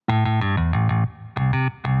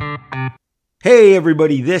Hey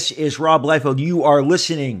everybody, this is Rob Liefeld. You are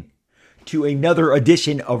listening to another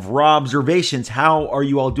edition of Robservations. How are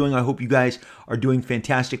you all doing? I hope you guys are doing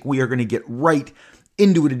fantastic. We are going to get right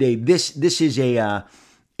into it today. This is an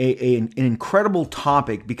incredible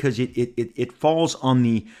topic because it falls on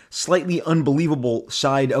the slightly unbelievable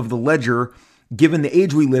side of the ledger, given the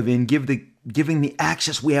age we live in, giving the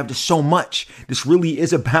access we have to so much. This really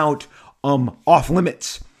is about off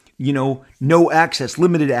limits, no access,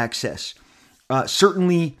 limited access.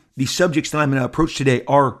 Certainly, the subjects that I'm going to approach today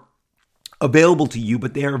are available to you,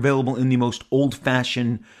 but they are available in the most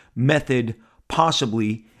old-fashioned method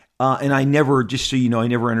possibly. And I never, just so you know, I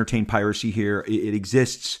never entertain piracy here. It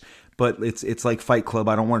exists, but it's like Fight Club.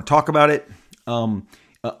 I don't want to talk about it.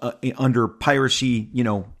 Under piracy,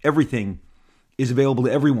 everything is available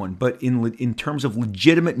to everyone. But in terms of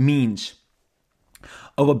legitimate means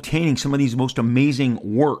of obtaining some of these most amazing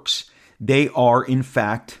works, they are in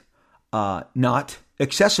fact not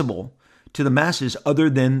accessible to the masses other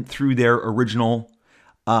than through their original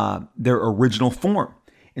form.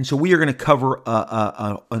 And so we are going to cover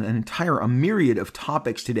a myriad of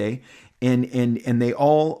topics today, and they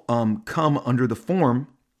all come under the form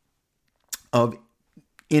of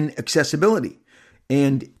inaccessibility.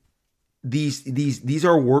 And these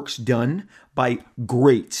are works done by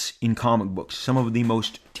greats in comic books, some of the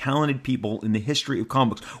most talented people in the history of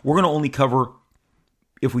comic books. We're going to only cover,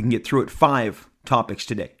 if we can get through it, 5 topics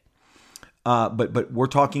today. But we're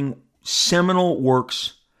talking seminal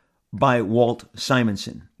works by Walt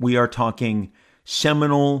Simonson. We are talking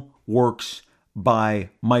seminal works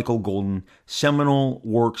by Michael Golden, seminal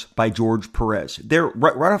works by George Perez. They're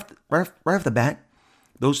right off the bat,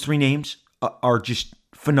 those 3 names are just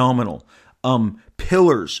phenomenal.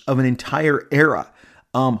 Pillars of an entire era.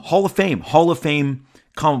 Hall of Fame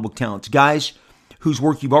comic book talents. Guys whose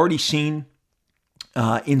work you've already seen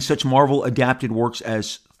in such Marvel adapted works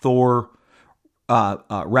as Thor,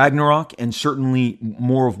 Ragnarok, and certainly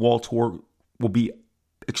more of Walt's work will be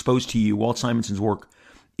exposed to you. Walt Simonson's work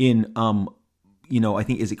in, I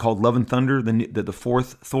think, is it called Love and Thunder, the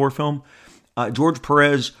 4th Thor film? George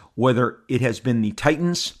Perez, whether it has been the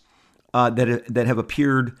Titans that have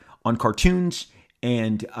appeared on cartoons,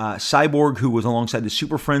 and Cyborg, who was alongside the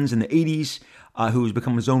Super Friends in the 80s, who has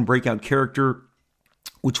become his own breakout character,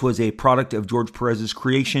 which was a product of George Perez's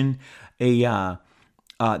creation, the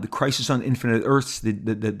Crisis on Infinite Earths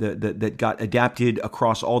that got adapted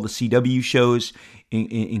across all the CW shows,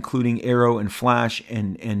 including Arrow and Flash,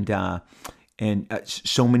 and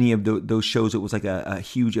so many of those shows. It was like a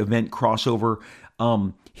huge event crossover.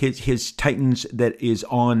 His Titans that is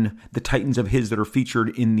on the Titans of his that are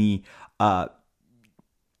featured in the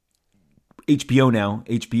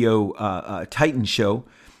HBO Titan show.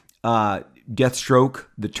 Deathstroke,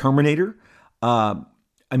 the Terminator.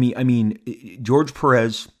 George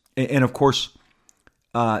Perez, and of course,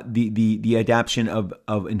 the adaptation of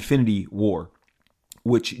Infinity War,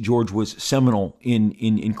 which George was seminal in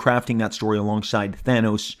crafting that story alongside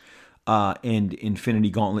Thanos and Infinity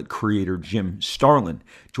Gauntlet creator Jim Starlin.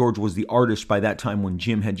 George was the artist by that time when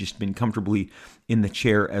Jim had just been comfortably in the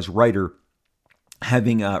chair as writer,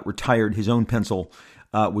 having retired his own pencil.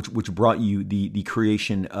 Which brought you the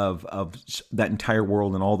creation of that entire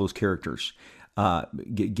world and all those characters,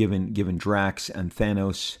 given Drax and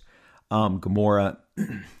Thanos, Gamora,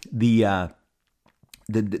 the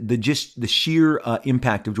sheer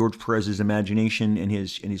impact of George Perez's imagination and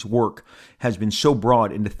his work has been so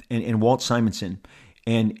broad, and Walt Simonson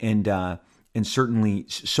and certainly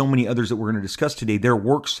so many others that we're going to discuss today. Their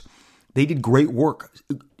works, they did great work.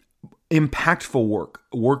 Impactful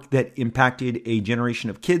work that impacted a generation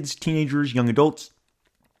of kids, teenagers, young adults,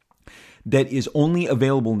 that is only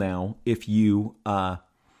available now if you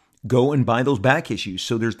go and buy those back issues.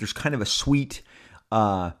 So there's kind of a sweet,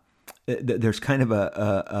 a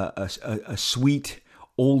sweet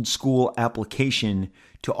old school application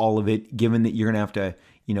to all of it. Given that you're gonna have to,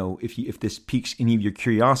 if this piques any of your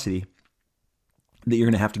curiosity, that you're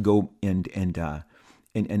gonna have to go and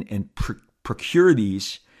procure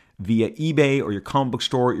these via eBay or your comic book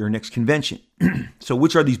store at your next convention. So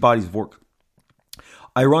which are these bodies of work?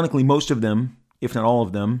 Ironically, most of them, if not all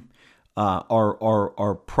of them,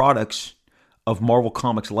 are products of Marvel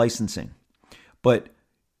Comics licensing. But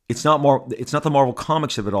it's not the Marvel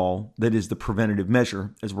Comics of it all that is the preventative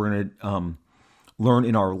measure, as we're going to learn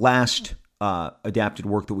in our last adapted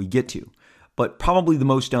work that we get to. But probably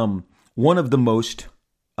one of the most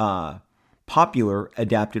popular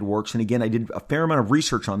adapted works, and again, I did a fair amount of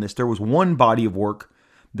research on this. There was one body of work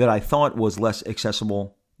that I thought was less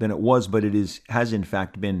accessible than it was, but it has in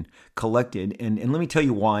fact been collected. And let me tell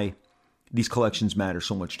you why these collections matter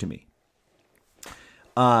so much to me.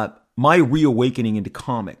 my reawakening into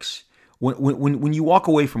comics. When you walk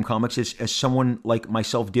away from comics, as someone like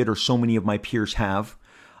myself did, or so many of my peers have,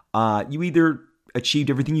 you either achieved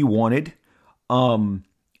everything you wanted, and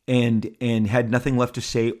had nothing left to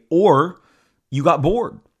say, or you got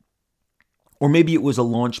bored, or maybe it was a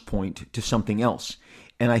launch point to something else.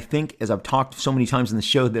 And I think, as I've talked so many times in the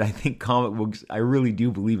show, that I think comic books, I really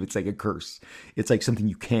do believe it's like a curse. It's like something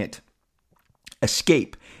you can't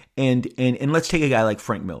escape. And let's take a guy like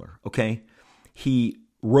Frank Miller, okay? He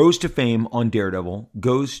rose to fame on Daredevil,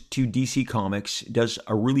 goes to DC Comics, does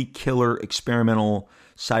a really killer experimental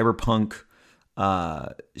cyberpunk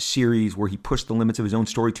series where he pushed the limits of his own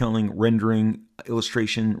storytelling, rendering,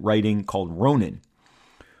 illustration, writing, called Ronin.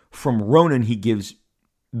 From Ronin, he gives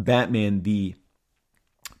Batman the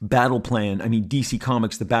battle plan, DC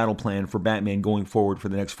Comics, the battle plan for Batman going forward for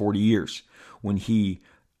the next 40 years, when he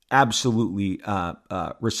absolutely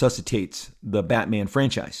resuscitates the Batman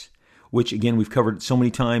franchise, which, again, we've covered so many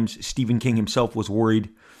times. Stephen King himself was worried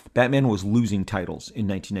Batman was losing titles in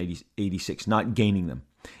 1986, not gaining them.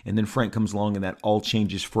 And then Frank comes along, and that all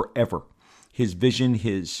changes forever. His vision,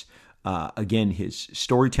 his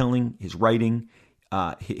storytelling, his writing,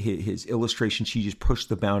 his illustrations, he just pushed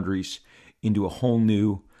the boundaries into a whole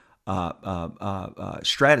new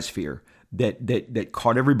stratosphere that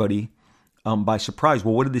caught everybody by surprise.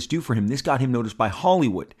 Well, what did this do for him? This got him noticed by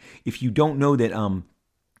Hollywood. If you don't know that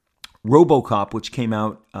RoboCop, which came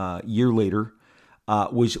out a year later,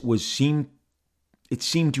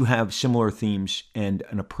 seemed to have similar themes and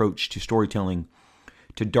an approach to storytelling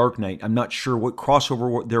to Dark Knight. I'm not sure what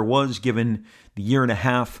crossover there was, given the year and a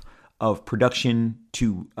half of production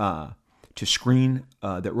to screen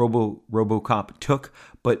that RoboCop took,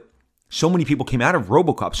 but so many people came out of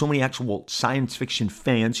RoboCop, so many actual science fiction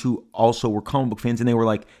fans who also were comic book fans, and they were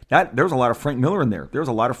like, "That there's a lot of Frank Miller in there. There's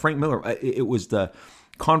a lot of Frank Miller." It was the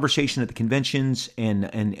conversation at the conventions and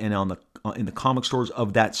in the comic stores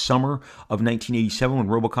of that summer of 1987 when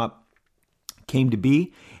RoboCop came to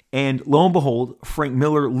be, and lo and behold, Frank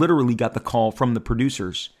Miller literally got the call from the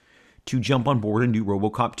producers to jump on board and do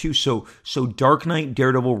RoboCop 2. So Dark Knight,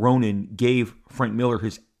 Daredevil, Ronin gave Frank Miller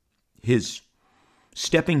his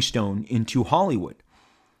stepping stone into Hollywood.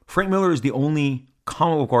 Frank Miller is the only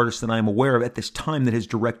comic book artist that I am aware of at this time that has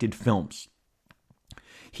directed films.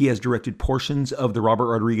 He has directed portions of the Robert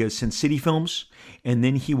Rodriguez Sin City films, and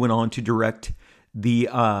then he went on to direct the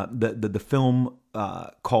film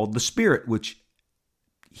called The Spirit, which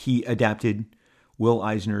he adapted Will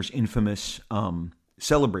Eisner's infamous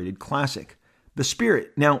celebrated classic, The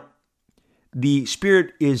Spirit. Now, The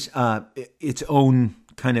Spirit is its own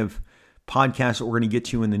kind of podcast that we're going to get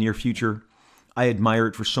to in the near future. I admire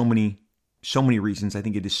it for so many reasons. I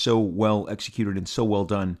think it is so well executed and so well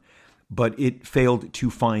done, but it failed to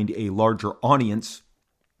find a larger audience.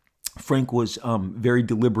 Frank was very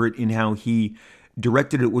deliberate in how he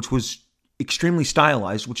directed it, which was extremely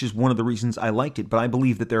stylized, which is one of the reasons I liked it. But I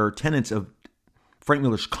believe that there are tenets of Frank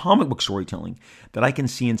Miller's comic book storytelling that I can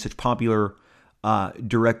see in such popular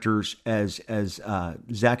directors as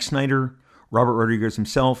Zack Snyder, Robert Rodriguez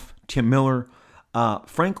himself, Tim Miller.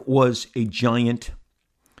 Frank was a giant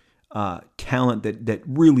talent that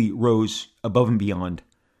really rose above and beyond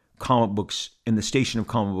comic books and the station of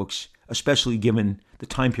comic books, especially given the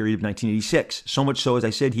time period of 1986. So much so, as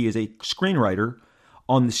I said, he is a screenwriter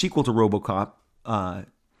on the sequel to RoboCop,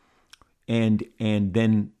 and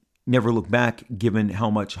then never looked back, given how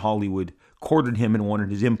much Hollywood courted him and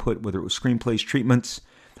wanted his input, whether it was screenplays, treatments,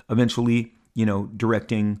 eventually,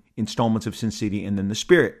 directing installments of Sin City and then The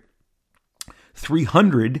Spirit.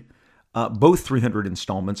 300, both 300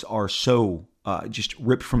 installments are so just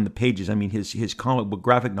ripped from the pages. I mean, his comic book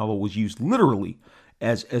graphic novel was used literally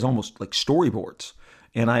as almost like storyboards.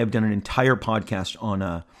 And I have done an entire podcast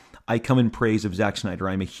on I Come in Praise of Zack Snyder.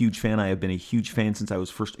 I'm a huge fan. I have been a huge fan since I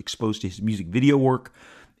was first exposed to his music video work,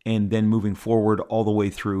 and then moving forward all the way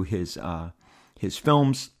through his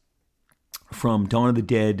films, from Dawn of the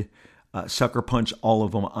Dead, Sucker Punch, all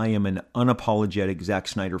of them. I am an unapologetic Zack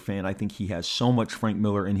Snyder fan. I think he has so much Frank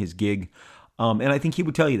Miller in his gig, and I think he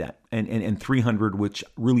would tell you that. And 300, which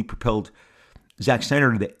really propelled Zack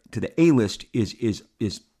Snyder to the A-list, is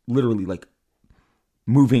literally like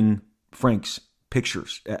moving Frank's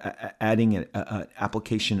pictures, adding an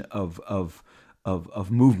application of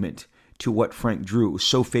movement to what Frank drew. It was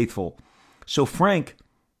so faithful. So Frank,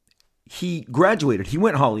 he graduated. He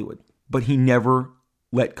went Hollywood, but he never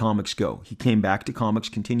let comics go. He came back to comics,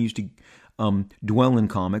 continues to dwell in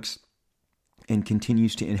comics, and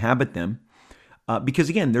continues to inhabit them. Because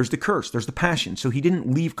again, there's the curse, there's the passion. So he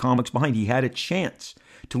didn't leave comics behind. He had a chance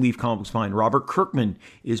to leave comics behind. Robert Kirkman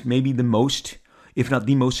is maybe the most if not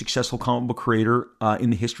the most successful comic book creator in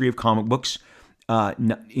the history of comic books,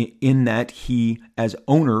 in that he, as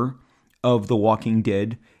owner of The Walking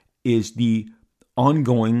Dead, is the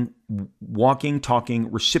ongoing walking,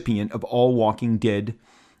 talking recipient of all Walking Dead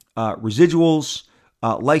residuals,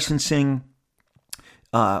 licensing.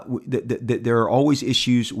 There are always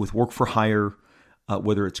issues with work for hire,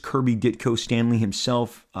 whether it's Kirby, Ditko, Stanley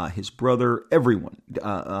himself, his brother, everyone,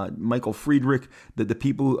 Michael Friedrich, the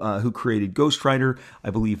people who created Ghost Rider. I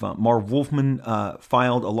believe Marv Wolfman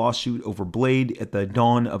filed a lawsuit over Blade at the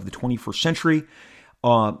dawn of the 21st century.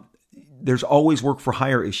 There's always work for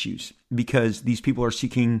hire issues because these people are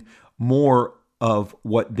seeking more of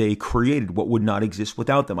what they created, what would not exist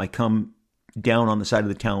without them. I come down on the side of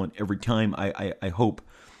the talent every time. I hope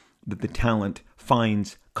that the talent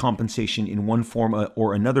finds compensation in one form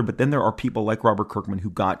or another. But then there are people like Robert Kirkman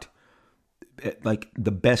who got like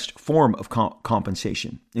the best form of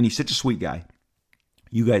compensation. And he's such a sweet guy.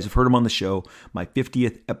 You guys have heard him on the show. My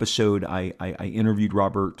 50th episode, I interviewed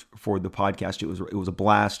Robert for the podcast. It was a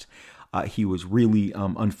blast. He was really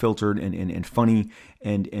unfiltered and funny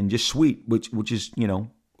and just sweet, which is, you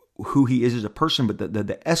know, who he is as a person. But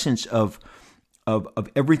the essence of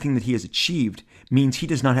everything that he has achieved means he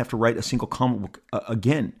does not have to write a single comic book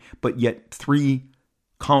again. But yet 3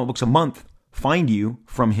 comic books a month find you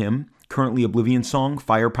from him. Currently Oblivion Song,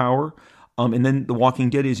 Firepower, and then The Walking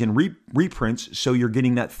Dead is in reprints, so you're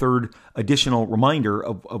getting that third additional reminder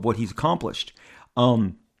of what he's accomplished.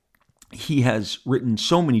 He has written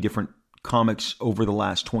so many different comics over the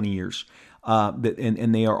last 20 years,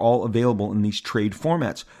 and they are all available in these trade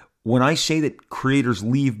formats. When I say that creators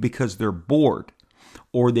leave because they're bored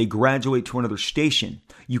or they graduate to another station,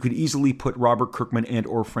 you could easily put Robert Kirkman and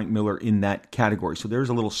or Frank Miller in that category. So there's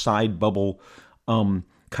a little side bubble,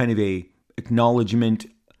 kind of a acknowledgement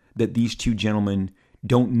that these two gentlemen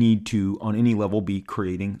don't need to, on any level, be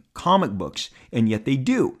creating comic books, and yet they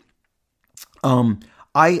do.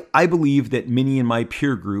 I believe that many in my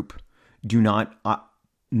peer group do not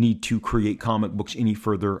need to create comic books any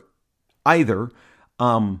further either.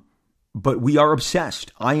 But we are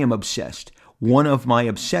obsessed. I am obsessed. One of my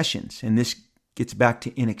obsessions, and this gets back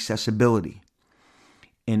to inaccessibility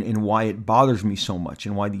and why it bothers me so much,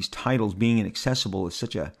 and why these titles being inaccessible is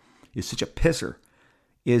such a pisser,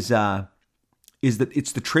 is that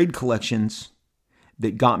it's the trade collections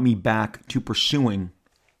that got me back to pursuing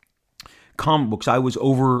comic books. I was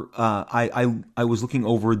over. I was looking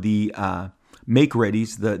over the make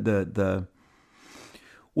readies, the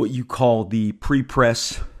what you call the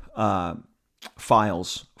pre-press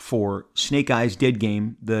files for Snake Eyes Dead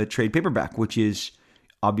Game, the trade paperback, which is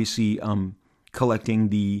obviously collecting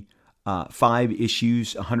the 5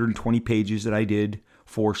 issues, 120 pages that I did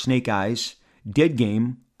for Snake Eyes Dead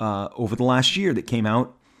Game over the last year that came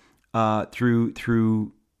out through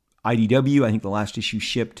IDW. I think the last issue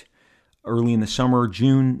shipped early in the summer,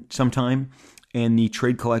 June sometime, and the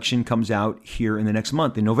trade collection comes out here in the next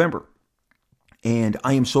month, in November. And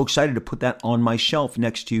I am so excited to put that on my shelf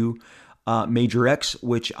next to Major X,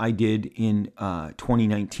 which I did in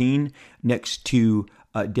 2019, next to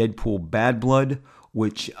Deadpool Bad Blood,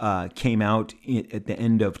 which came out at the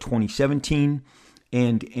end of 2017,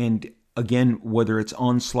 and again, whether it's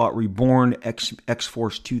Onslaught Reborn,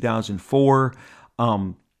 X-Force 2004,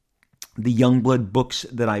 the Youngblood books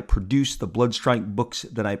that I produced, the Bloodstrike books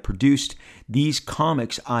that I produced, these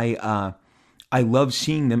comics, I love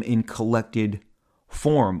seeing them in collected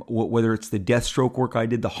form, whether it's the Deathstroke work I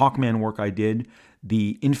did, the Hawkman work I did,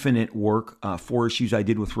 the Infinite work, 4 issues I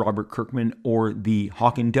did with Robert Kirkman, or the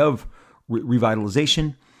Hawk and Dove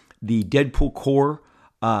revitalization, the Deadpool core,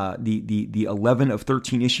 the 11 of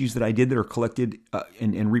 13 issues that I did that are collected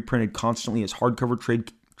and reprinted constantly as hardcover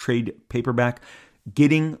trade paperback.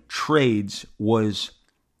 Getting trades was,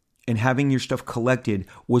 and having your stuff collected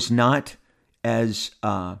was not as,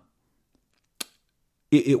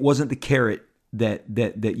 it wasn't the carrot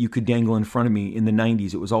that you could dangle in front of me in the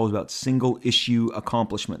 90s. It was always about single issue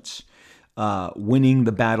accomplishments, winning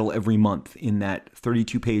the battle every month in that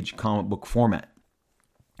 32-page comic book format.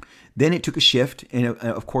 Then it took a shift, and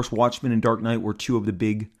of course Watchmen and Dark Knight were 2 of the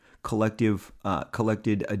big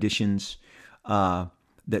collected editions that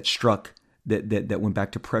struck, that went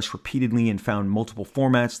back to press repeatedly and found multiple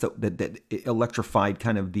formats that electrified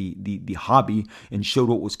kind of the hobby and showed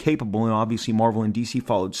what was capable. And obviously Marvel and DC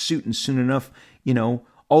followed suit, and soon enough, you know,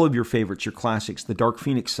 all of your favorites, your classics, the Dark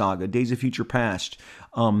Phoenix saga, Days of Future Past,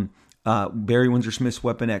 Barry Windsor Smith's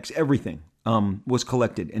Weapon X, everything was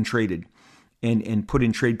collected and traded and put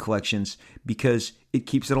in trade collections because it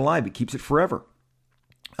keeps it alive. It keeps it forever.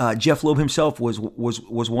 Jeff Loeb himself was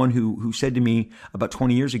one who said to me about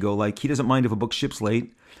 20 years ago, like, he doesn't mind if a book ships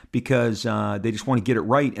late because they just want to get it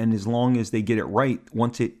right. And as long as they get it right,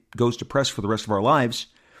 once it goes to press for the rest of our lives,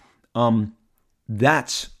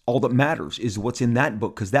 that's all that matters, is what's in that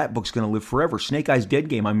book, because that book's going to live forever. Snake Eyes Dead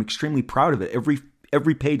Game, I'm extremely proud of it.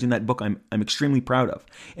 Every page in that book I'm extremely proud of,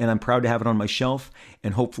 and I'm proud to have it on my shelf,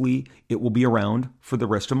 and hopefully it will be around for the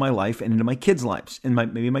rest of my life and into my kids' lives and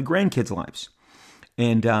maybe my grandkids' lives.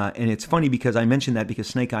 And it's funny because I mentioned that because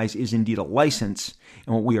Snake Eyes is indeed a license,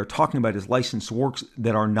 and what we are talking about is licensed works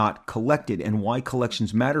that are not collected. And why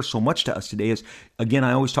collections matter so much to us today is, again,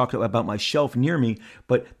 I always talk about my shelf near me,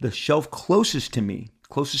 but the shelf closest to me,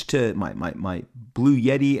 closest to my Blue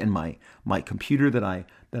Yeti and my computer that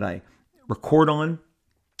I record on,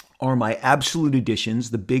 are my absolute editions,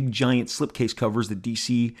 the big giant slipcase covers that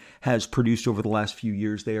DC has produced over the last few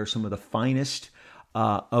years. They are some of the finest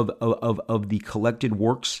of the collected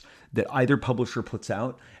works that either publisher puts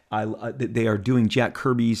out. They are doing Jack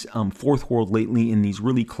Kirby's Fourth World lately in these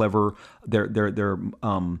really clever. They're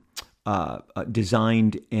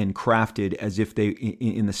designed and crafted as if they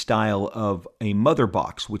in the style of a mother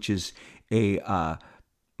box, which is a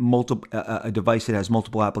device that has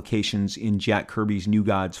multiple applications in Jack Kirby's New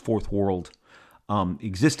Gods Fourth World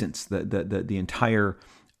existence. The entire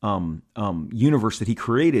universe that he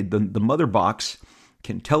created, the mother box,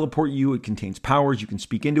 can teleport you. It contains powers. You can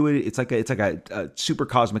speak into it. It's like a super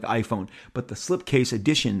cosmic iPhone. But the slipcase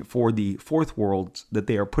edition for the Fourth Worlds that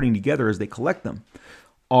they are putting together as they collect them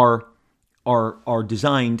are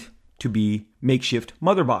designed to be makeshift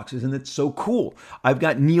mother boxes, and it's so cool. I've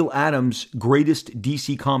got Neil Adams' greatest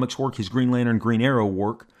DC Comics work, his Green Lantern, Green Arrow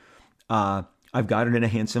work. I've got it in a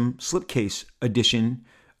handsome slipcase edition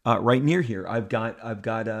right near here. I've got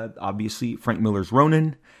obviously Frank Miller's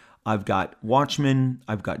Ronin. I've got Watchmen.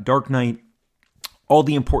 I've got Dark Knight. All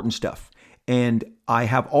the important stuff, and I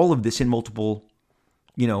have all of this in multiple,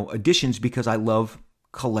 editions because I love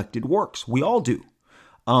collected works. We all do.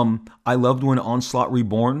 I loved when Onslaught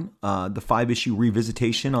Reborn, the 5-issue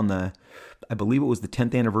revisitation on I believe it was the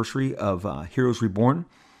 10th anniversary of Heroes Reborn,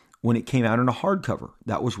 when it came out in a hardcover.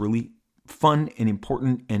 That was really fun and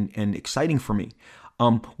important and exciting for me.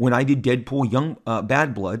 When I did Deadpool Young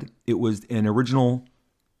Bad Blood, it was an original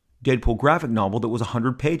Deadpool graphic novel that was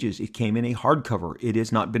 100 pages. It came in a hardcover. It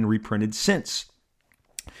has not been reprinted since.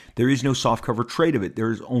 There is no softcover trade of it.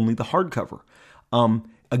 There is only the hardcover.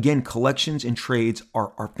 Again, collections and trades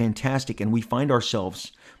are fantastic, and we find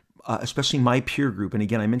ourselves, especially my peer group, and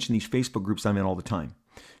again, I mention these Facebook groups I'm in all the time,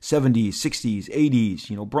 70s, 60s,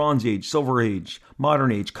 80s, Bronze Age, Silver Age,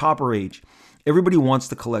 Modern Age, Copper Age. Everybody wants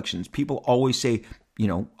the collections. People always say,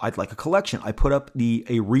 I'd like a collection. I put up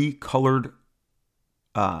a recolored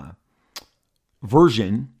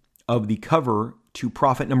version of the cover to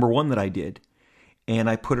Prophet #1 that I did, and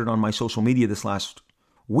I put it on my social media this last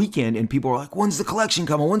weekend, and people are like, when's the collection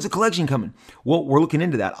coming? When's the collection coming? Well, we're looking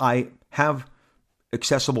into that. I have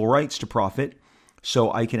accessible rights to Prophet,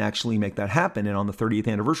 so I can actually make that happen. And on the 30th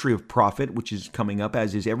anniversary of Prophet, which is coming up,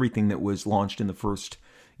 as is everything that was launched in the first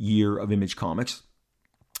year of Image Comics,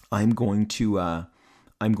 I'm going to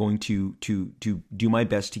do my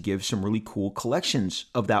best to give some really cool collections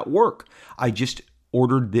of that work. I just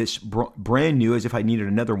ordered this brand new, as if I needed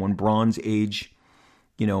another one, Bronze Age,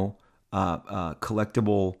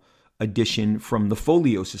 collectible edition from the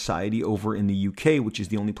Folio Society over in the UK, which is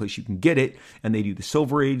the only place you can get it. And they do the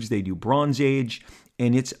Silver Age, they do Bronze Age,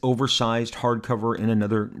 and it's oversized hardcover and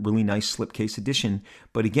another really nice slipcase edition.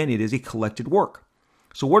 But again, it is a collected work.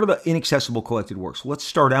 So what are the inaccessible collected works? Let's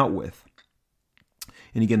start out with,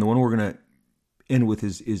 and again, the one we're going to end with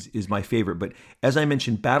is my favorite. But as I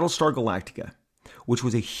mentioned, Battlestar Galactica, which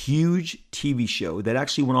was a huge TV show that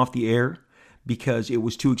actually went off the air because it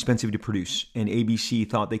was too expensive to produce, and ABC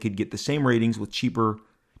thought they could get the same ratings with cheaper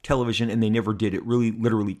television, and they never did. It really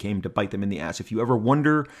literally came to bite them in the ass. If you ever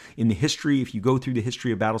wonder if you go through the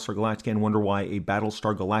history of Battlestar Galactica and wonder why a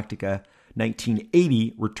Battlestar Galactica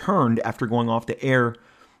 1980 returned after going off the air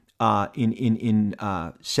in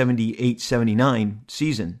 78, 79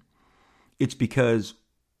 season, it's because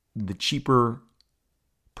the cheaper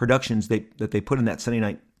productions that they put in that Sunday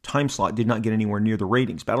night time slot did not get anywhere near the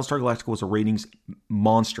ratings. Battlestar Galactica was a ratings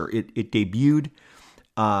monster. It debuted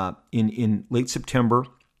in late September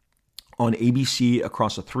on ABC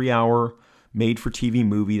across a 3-hour made-for-TV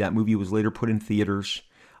movie. That movie was later put in theaters.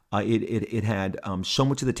 It had so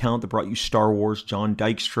much of the talent that brought you Star Wars, John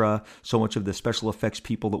Dykstra, so much of the special effects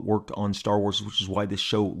people that worked on Star Wars, which is why this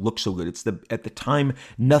show looks so good. At the time,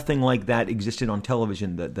 nothing like that existed on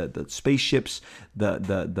television. The spaceships,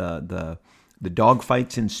 the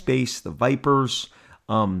dogfights in space, the Vipers,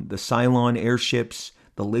 the Cylon airships,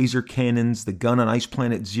 the laser cannons, the gun on Ice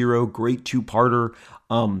Planet Zero, great two-parter.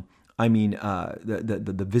 The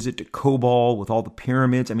visit to Kobol with all the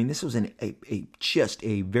pyramids. I mean, this was just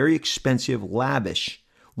a very expensive,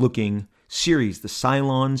 lavish-looking series. The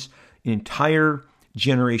Cylons, an entire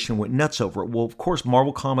generation went nuts over it. Well, of course,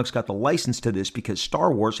 Marvel Comics got the license to this because Star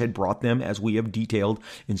Wars had brought them, as we have detailed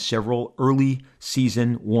in several early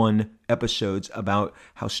season 1 episodes, about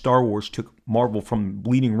how Star Wars took Marvel from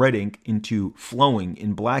bleeding red ink into flowing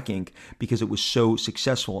in black ink because it was so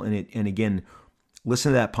successful. And again,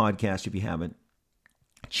 listen to that podcast if you haven't.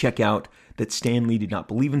 Check out that Stan Lee did not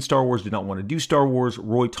believe in Star Wars, did not want to do Star Wars.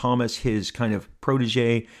 Roy Thomas, his kind of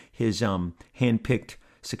protege, his handpicked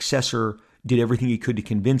successor, did everything he could to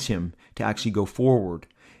convince him to actually go forward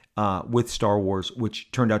with Star Wars,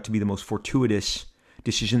 which turned out to be the most fortuitous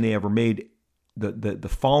decision they ever made. The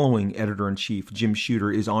following editor-in-chief, Jim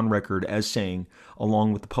Shooter, is on record as saying,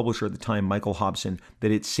 along with the publisher at the time, Michael Hobson, that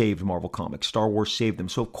it saved Marvel Comics. Star Wars saved them.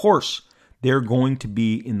 So, of course, they're going to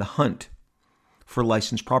be in the hunt for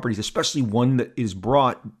licensed properties, especially one that is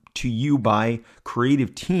brought to you by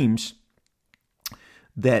creative teams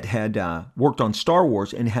that had worked on Star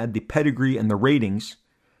Wars and had the pedigree and the ratings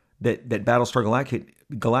that Battlestar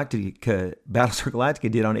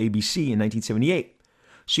Galactica did on ABC in 1978.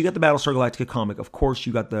 So you got the Battlestar Galactica comic. Of course,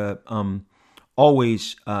 you got the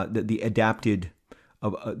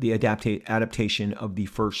adaptation of the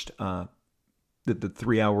first the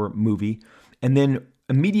 3-hour movie, and then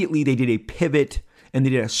immediately they did a pivot. And they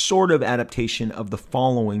did a sort of adaptation of the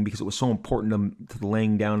following because it was so important to the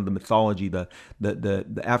laying down of the mythology. The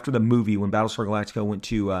after the movie, when Battlestar Galactica went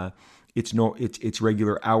to its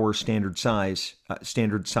regular hour standard sized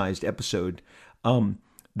episode,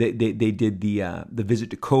 they did the visit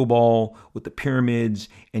to Kobol with the pyramids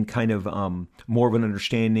and kind of more of an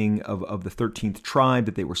understanding of the 13th tribe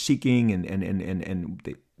that they were seeking and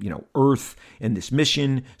they, Earth and this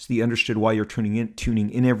mission, so they understood why you're tuning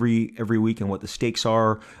in every week and what the stakes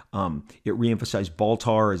are. It reemphasized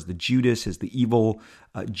Baltar as the Judas, as the evil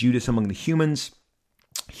Judas among the humans.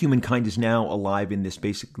 Humankind is now alive in this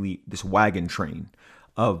wagon train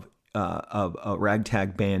of a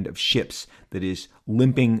ragtag band of ships that is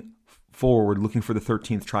limping forward, looking for the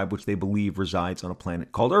 13th tribe, which they believe resides on a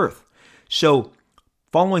planet called Earth. So,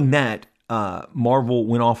 following that, Marvel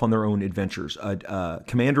went off on their own adventures.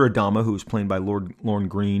 Commander Adama, who was played by Lorne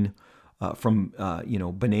Greene from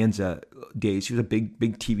Bonanza days, he was a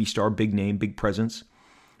big TV star, big name, big presence.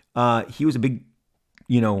 He was a big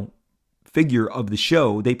figure of the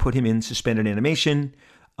show. They put him in suspended animation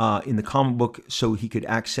in the comic book so he could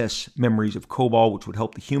access memories of Kobol, which would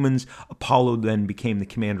help the humans. Apollo then became the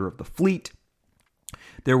commander of the fleet.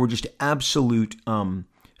 There were just absolute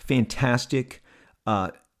fantastic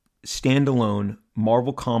standalone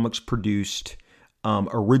Marvel Comics produced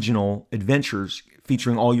original adventures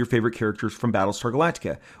featuring all your favorite characters from Battlestar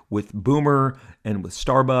Galactica, with Boomer and with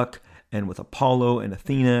Starbuck and with Apollo and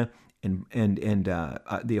Athena and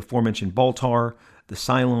the aforementioned Baltar, the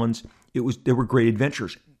Cylons. There were great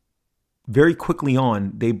adventures. Very quickly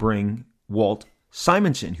on, they bring Walt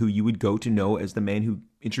Simonson, who you would go to know as the man who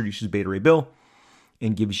introduces Beta Ray Bill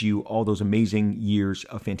and gives you all those amazing years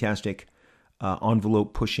of fantastic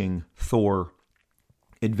envelope-pushing Thor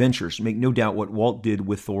adventures. Make no doubt what Walt did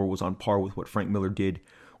with Thor was on par with what Frank Miller did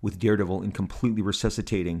with Daredevil in completely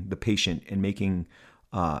resuscitating the patient and making,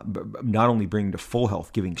 not only bringing to full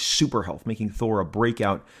health, giving super health, making Thor a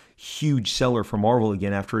breakout, huge seller for Marvel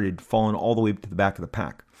again after it had fallen all the way to the back of the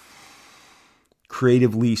pack.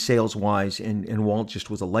 Creatively, sales-wise, and Walt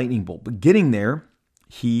just was a lightning bolt. But getting there,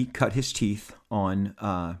 he cut his teeth on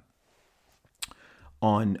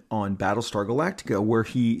Battlestar Galactica, where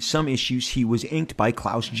some issues he was inked by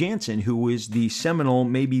Klaus Janson, who was the seminal,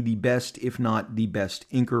 maybe the best, if not the best,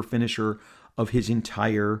 inker finisher of his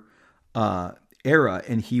entire era.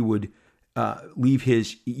 And he would leave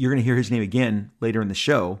you're going to hear his name again later in the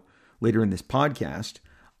show, later in this podcast.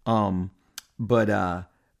 But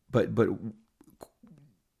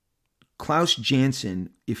Klaus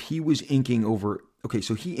Janson, if he was inking over,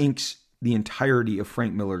 so he inks the entirety of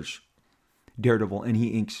Frank Miller's Daredevil, and he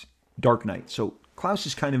inks Dark Knight. So Klaus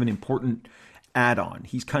is kind of an important add-on.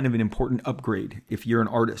 He's kind of an important upgrade if you're an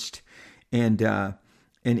artist. And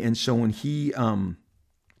so when he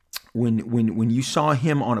when you saw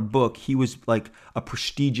him on a book, he was like a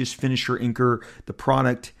prestigious finisher inker. The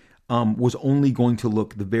product was only going to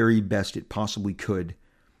look the very best it possibly could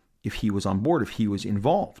if he was on board, if he was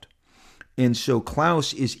involved. And so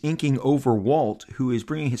Klaus is inking over Walt, who is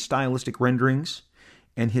bringing his stylistic renderings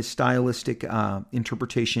and his stylistic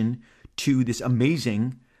interpretation to this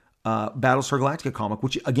amazing Battlestar Galactica comic,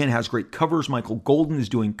 which again has great covers. Michael Golden is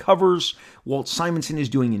doing covers. Walt Simonson is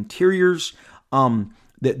doing interiors.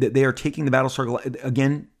 That they are taking the Battlestar Galactica,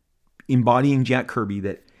 again, embodying Jack Kirby,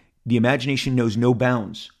 that the imagination knows no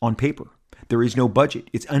bounds on paper. There is no budget.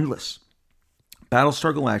 It's endless.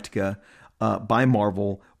 Battlestar Galactica by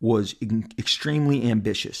Marvel was extremely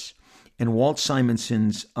ambitious. And Walt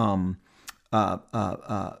Simonson's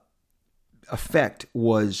effect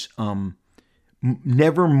was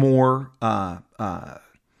never more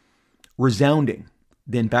resounding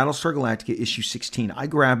than Battlestar Galactica issue 16. I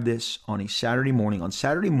grabbed this on a Saturday morning. On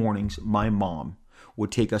Saturday mornings, my mom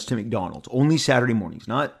would take us to McDonald's. Only Saturday mornings,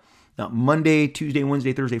 not Monday, Tuesday,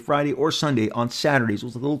 Wednesday, Thursday, Friday, or Sunday. On Saturdays, it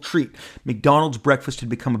was a little treat. McDonald's breakfast had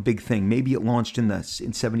become a big thing. Maybe it launched in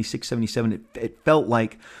 76, 77. It felt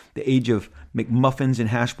like the age of McMuffins and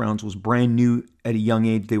hash browns was brand new at a young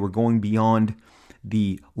age. They were going beyond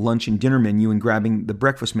the lunch and dinner menu and grabbing the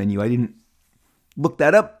breakfast menu. I didn't look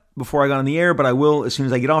that up before I got on the air, but I will as soon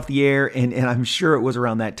as I get off the air, and I'm sure it was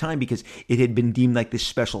around that time because it had been deemed like this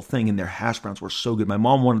special thing, and their hash browns were so good. My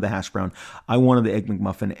mom wanted the hash brown. I wanted the Egg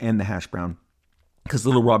McMuffin and the hash brown because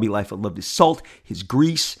little Robbie Liefeld loved his salt, his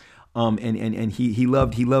grease, and he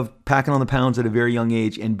loved packing on the pounds at a very young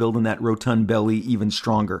age and building that rotund belly even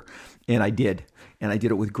stronger, and I did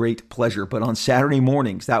it with great pleasure. But on Saturday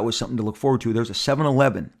mornings, that was something to look forward to. There's a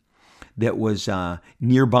 7-Eleven that was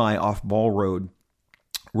nearby off Ball Road,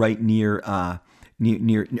 right near,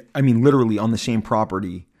 literally on the same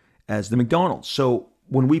property as the McDonald's. So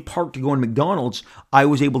when we parked to go in McDonald's, I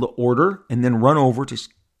was able to order and then run over to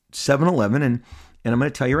 7-Eleven. And I'm going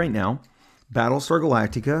to tell you right now, Battlestar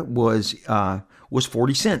Galactica was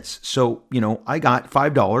 40 cents. So, I got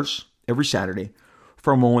 $5 every Saturday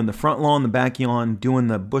for mowing the front lawn, the back lawn, doing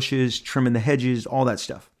the bushes, trimming the hedges, all that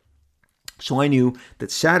stuff. So I knew that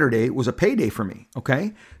Saturday was a payday for me.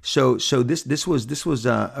 Okay, so this was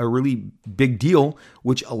a really big deal,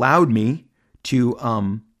 which allowed me to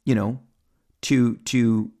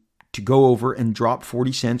to go over and drop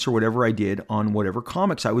 40 cents or whatever I did on whatever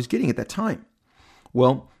comics I was getting at that time.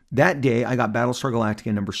 Well, that day I got Battlestar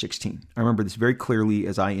Galactica number 16. I remember this very clearly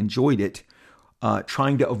as I enjoyed it,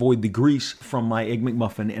 trying to avoid the grease from my Egg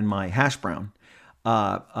McMuffin and my hash brown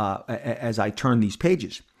as I turned these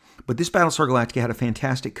pages. But this Battlestar Galactica had a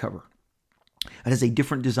fantastic cover. It has a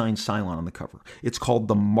different design Cylon on the cover. It's called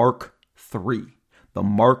the Mark III. The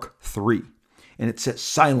Mark III. And it says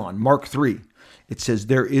Cylon Mark III. It says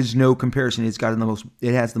there is no comparison. It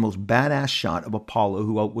has the most badass shot of Apollo,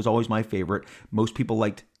 who was always my favorite. Most people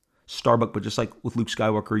liked Starbuck, but just like with Luke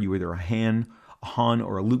Skywalker, you were either a Han,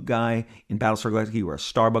 or a Luke guy. In Battlestar Galactica, you were a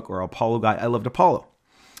Starbuck or Apollo guy. I loved Apollo.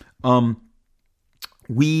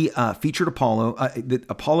 We featured Apollo.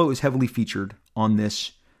 Apollo is heavily featured on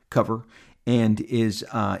this cover and is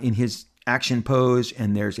in his action pose.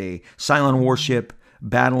 And there's a Cylon warship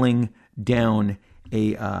battling down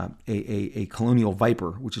a Colonial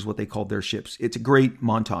Viper, which is what they called their ships. It's a great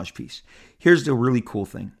montage piece. Here's the really cool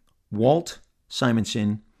thing. Walt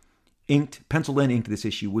Simonson penciled and inked this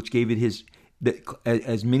issue, which gave it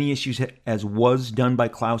as many issues as was done by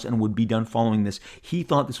Klaus and would be done following this. He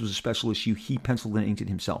thought this was a special issue. He penciled and inked it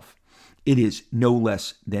himself. It is no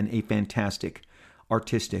less than a fantastic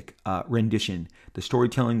artistic rendition. The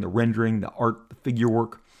storytelling, the rendering, the art, the figure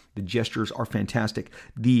work, the gestures are fantastic.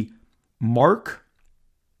 The Mark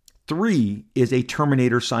III is a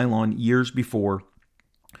Terminator Cylon years before,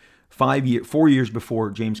 4 years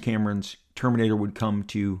before James Cameron's Terminator would come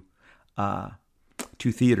to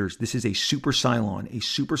theaters. This is a Super Cylon. A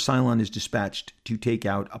Super Cylon is dispatched to take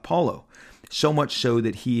out Apollo. So much so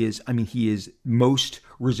that he is most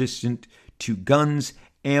resistant to guns,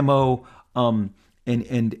 ammo, and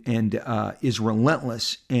is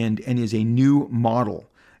relentless and is a new model.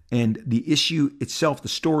 And the issue itself, the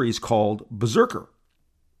story is called Berserker.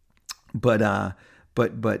 But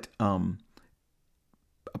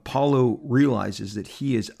Apollo realizes that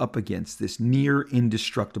he is up against this near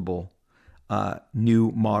indestructible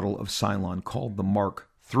new model of Cylon called the Mark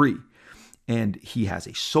III. And he has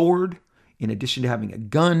a sword in addition to having a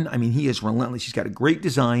gun. I mean, he is relentless. He's got a great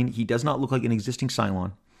design. He does not look like an existing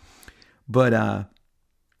Cylon. But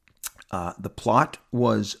the plot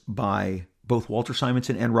was by both Walter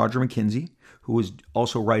Simonson and Roger McKenzie, who was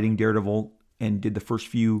also writing Daredevil and did the first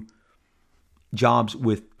few jobs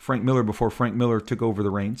with Frank Miller before Frank Miller took over the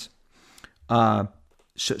reins.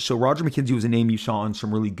 So Roger McKenzie was a name you saw in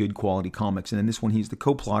some really good quality comics. And in this one, he's the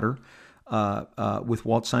co-plotter with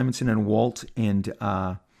Walt Simonson, and Walt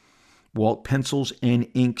pencils and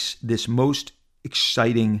inks this most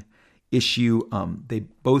exciting issue.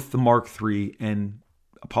 Both the Mark III and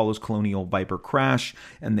Apollo's Colonial Viper crash,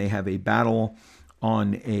 and they have a battle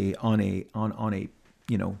on a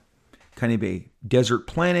kind of a desert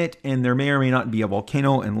planet, and there may or may not be a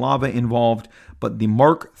volcano and lava involved. But the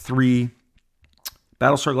Mark III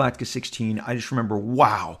Battlestar Galactica 16, I just remember,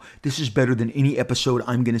 wow, this is better than any episode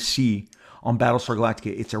I'm going to see on Battlestar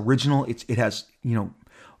Galactica. It's original. It has,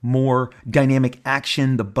 more dynamic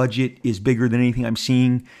action. The budget is bigger than anything I'm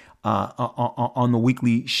seeing on the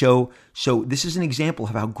weekly show. So this is an example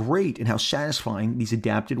of how great and how satisfying these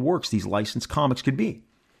adapted works, these licensed comics could be.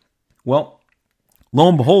 Well, lo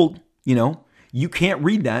and behold, you can't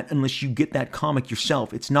read that unless you get that comic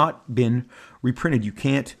yourself. It's not been reprinted. You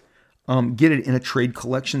can't get it in a trade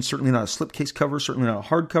collection, certainly not a slipcase cover, certainly not a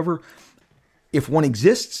hardcover. If one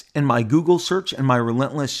exists, and my Google search and my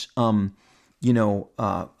relentless,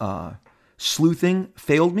 sleuthing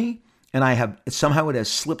failed me, and it has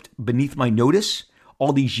slipped beneath my notice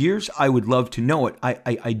all these years, I would love to know it.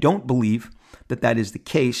 I don't believe that is the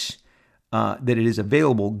case, that it is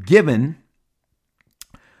available, given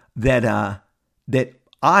that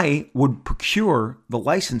I would procure the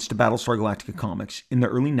license to Battlestar Galactica comics in the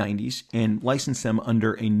early 90s and license them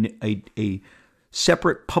under a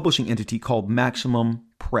separate publishing entity called Maximum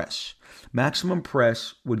Press. Maximum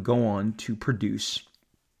Press would go on to produce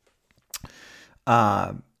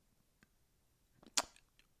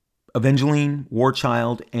Evangeline, War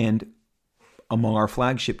Child, and among our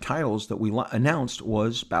flagship titles that we announced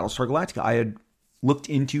was Battlestar Galactica. I had looked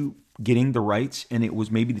into getting the rights, and it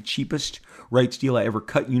was maybe the cheapest rights deal I ever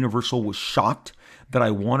cut. Universal was shocked that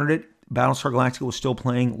I wanted it. Battlestar Galactica was still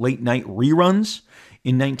playing late night reruns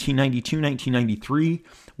in 1992, 1993.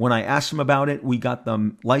 When I asked them about it, we got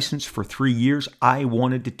them licensed for 3 years. I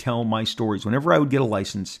wanted to tell my stories. Whenever I would get a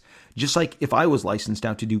license, just like if I was licensed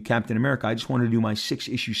out to do Captain America, I just wanted to do my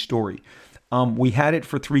 6-issue story. We had it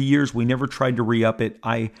for 3 years. We never tried to re-up it.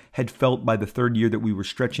 I had felt by the third year that we were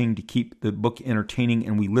stretching to keep the book entertaining,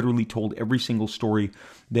 and we literally told every single story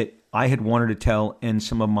that I had wanted to tell, and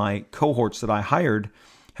some of my cohorts that I hired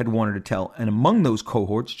had wanted to tell. And among those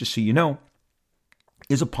cohorts, just so you know,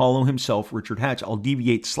 is Apollo himself, Richard Hatch. I'll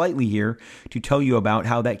deviate slightly here to tell you about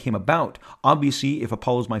how that came about. Obviously, if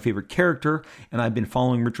Apollo's my favorite character, and I've been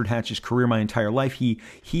following Richard Hatch's career my entire life, he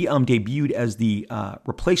debuted as the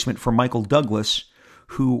replacement for Michael Douglas,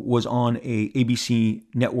 who was on a ABC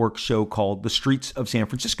network show called The Streets of San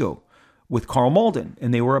Francisco with Carl Malden,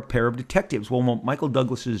 and they were a pair of detectives. Well, Michael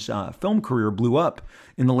Douglas's film career blew up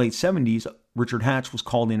in the late 70s. Richard Hatch was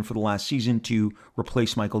called in for the last season to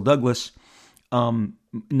replace Michael Douglas.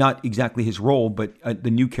 Not exactly his role, but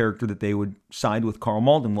the new character that they would side with Carl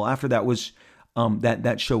Malden. Well, after that was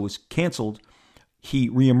that show was canceled, he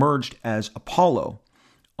reemerged as Apollo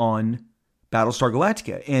on Battlestar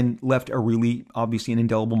Galactica and left a really, obviously, an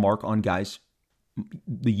indelible mark on guys,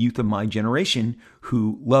 the youth of my generation,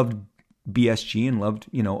 who loved BSG and loved,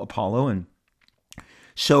 Apollo. And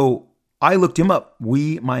so I looked him up.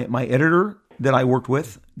 My editor that I worked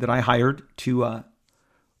with, that I hired to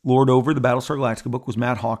lord over the Battlestar Galactica book, was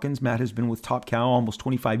Matt Hawkins. Matt has been with Top Cow almost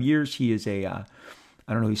 25 years. He is he's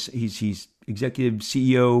executive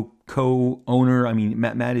CEO, co-owner. I mean,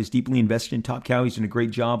 Matt is deeply invested in Top Cow. He's done a great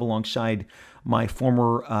job alongside my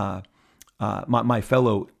former, my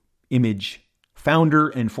fellow Image founder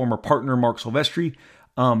and former partner, Mark Silvestri.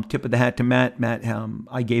 Tip of the hat to Matt. Matt,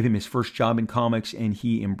 I gave him his first job in comics, and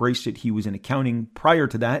he embraced it. He was in accounting. Prior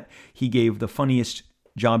to that, he gave the funniest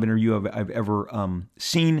job interview I've ever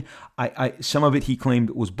seen. Some of it he claimed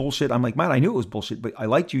was bullshit. I'm like, Matt, I knew it was bullshit, but I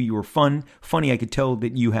liked you. You were funny. I could tell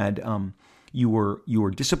that you had you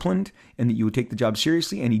were disciplined and that you would take the job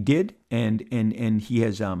seriously, and he did. And he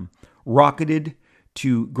has rocketed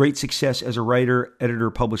to great success as a writer,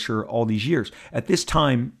 editor, publisher all these years. At this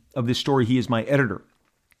time of this story, he is my editor.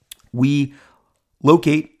 We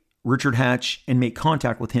locate Richard Hatch and make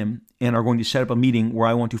contact with him, and are going to set up a meeting where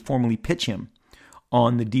I want to formally pitch him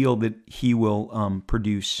on the deal that he will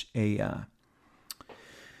produce a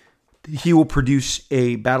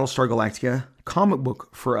Battlestar Galactica comic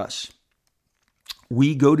book for us.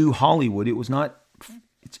 We go to Hollywood. It's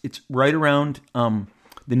right around the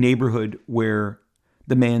neighborhood where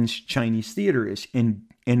the Mann's Chinese Theater is, and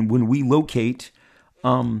when we locate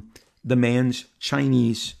the Mann's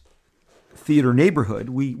Chinese Theater neighborhood,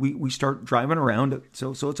 we start driving around.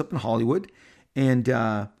 So it's up in Hollywood, and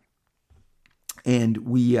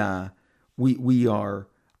we are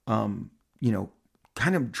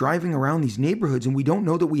kind of driving around these neighborhoods, and we don't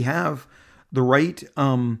know that we have the right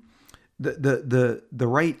the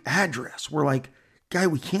right address. We're like, guy,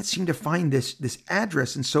 we can't seem to find this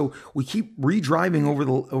address. And so we keep re-driving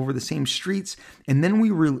over the same streets. And then we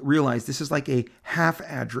realize this is like a half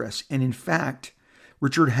address. And in fact,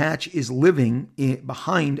 Richard Hatch is living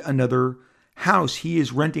behind another house. He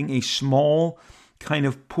is renting a small kind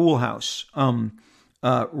of pool house,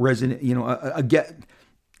 resident,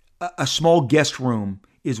 a small guest room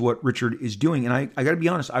is what Richard is doing. And I got to be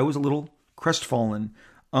honest, I was a little crestfallen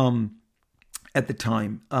at the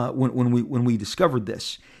time when we discovered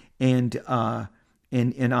this, but Matt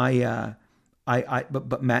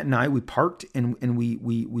and I, we parked and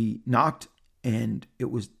we knocked, and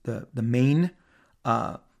it was the main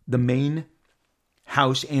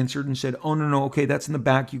house answered and said, "Oh no, okay, that's in the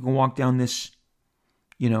back. You can walk down this,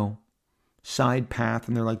 side path."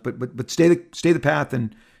 And they're like, "But stay the path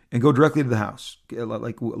and go directly to the house."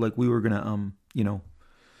 Like we were gonna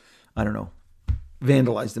I don't know,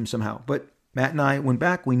 vandalize them somehow. But Matt and I went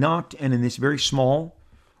back. We knocked, and in this very small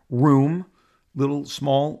room, little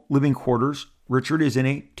small living quarters, Richard is in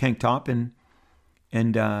a tank top and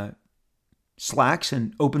slacks,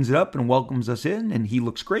 and opens it up and welcomes us in, and he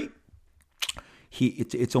looks great.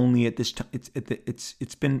 It's only at this time,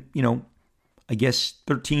 it's been, I guess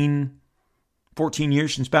 13, 14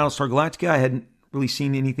 years since Battlestar Galactica. I hadn't really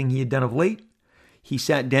seen anything he had done of late. He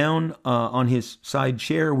sat down on his side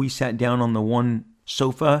chair. We sat down on the one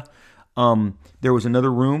sofa. There was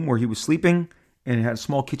another room where he was sleeping, and it had a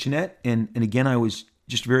small kitchenette. And again, I was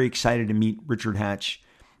just very excited to meet Richard Hatch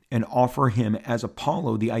and offer him as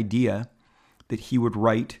Apollo the idea that he would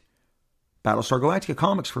write Battlestar Galactica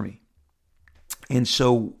comics for me. And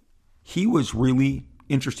so he was really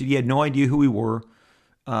interested. He had no idea who we were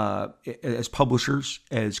as publishers,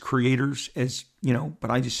 as creators, but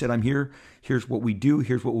I just said, "I'm here. Here's what we do.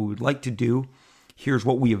 Here's what we would like to do. Here's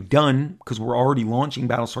what we have done," because we're already launching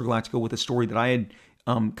Battlestar Galactica with a story that I had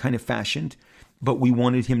kind of fashioned. But we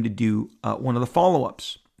wanted him to do one of the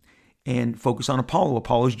follow-ups and focus on Apollo.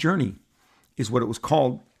 Apollo's Journey is what it was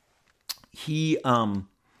called. He, I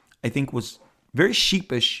think, was very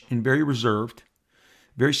sheepish and very reserved,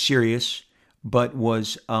 very serious, but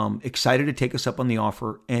was excited to take us up on the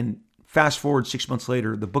offer. And fast forward 6 months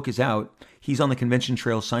later, the book is out. He's on the convention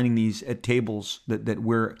trail signing these at tables that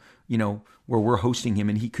we're, where we're hosting him,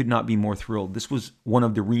 and he could not be more thrilled. This was one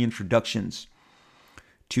of the reintroductions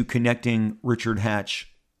to connecting Richard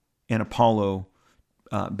Hatch and Apollo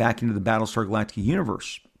back into the Battlestar Galactica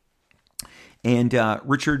universe. And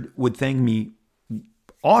Richard would thank me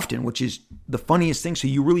often, which is the funniest thing. So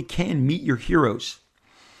you really can meet your heroes,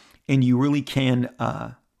 and you really can,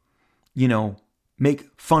 make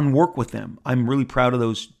fun work with them. I'm really proud of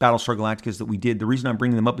those Battlestar Galacticas that we did. The reason I'm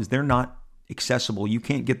bringing them up is they're not accessible. You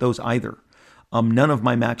can't get those either. None of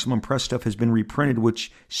my Maximum Press stuff has been reprinted,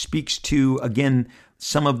 which speaks to, again,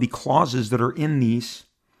 some of the clauses that are in these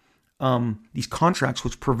contracts,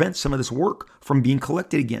 which prevent some of this work from being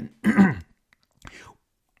collected again.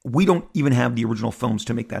 We don't even have the original films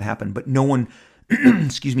to make that happen, but no one,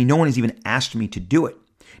 no one has even asked me to do it.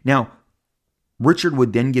 Now, Richard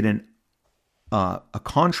would then get a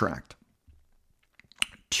contract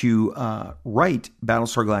to write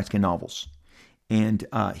Battlestar Galactica novels. And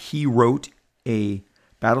he wrote a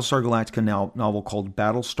Battlestar Galactica novel called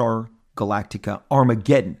Battlestar Galactica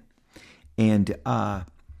Armageddon. And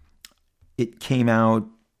it came out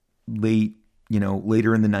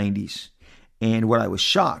later in the 90s. And what I was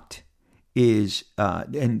shocked is,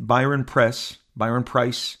 and Byron Price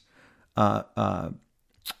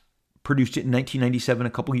produced it in 1997, a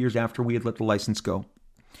couple of years after we had let the license go.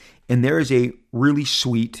 And there is a really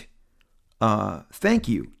sweet thank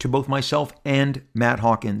you to both myself and Matt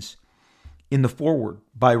Hawkins in the foreword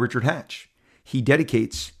by Richard Hatch. He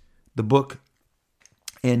dedicates the book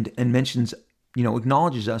and mentions,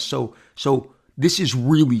 acknowledges us. So this is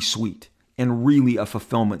really sweet and really a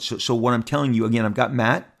fulfillment. So what I'm telling you, again, I've got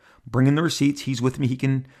Matt bringing the receipts. He's with me. He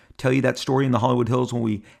can tell you that story in the Hollywood Hills when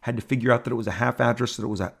we had to figure out that it was a half address, that it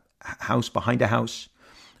was a house behind a house,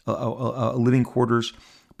 a living quarters.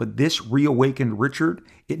 But this reawakened Richard.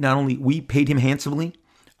 It not only, we paid him handsomely.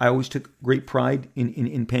 I always took great pride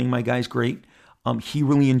in paying my guys great. He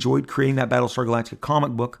really enjoyed creating that Battlestar Galactica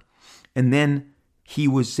comic book. And then he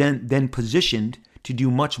was then positioned to do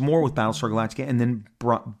much more with Battlestar Galactica. And then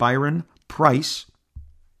Byron Price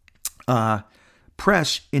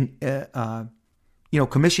Press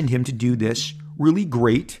commissioned him to do this really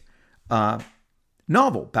great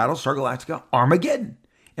novel, Battlestar Galactica Armageddon.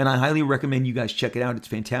 And I highly recommend you guys check it out. It's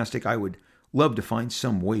fantastic. I would love to find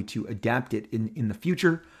some way to adapt it in the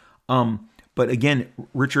future. But again,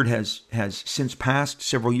 Richard has since passed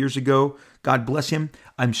several years ago. God bless him.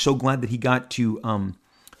 I'm so glad that he got to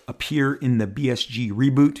appear in the BSG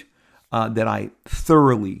reboot that I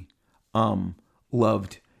thoroughly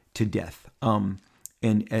loved to death.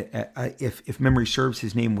 And if memory serves,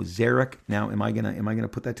 his name was Zarek. Now, am I gonna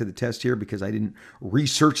put that to the test here because I didn't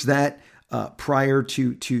research that prior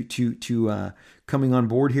to coming on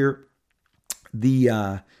board here?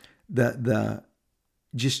 The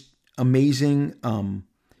just amazing.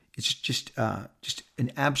 It's just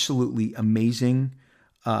an absolutely amazing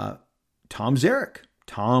Tom Zarek.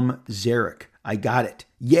 Tom Zarek. I got it.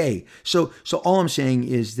 Yay. So all I'm saying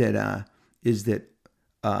is that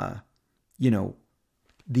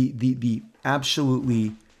the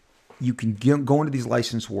absolutely, you can go into these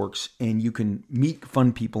licensed works and you can meet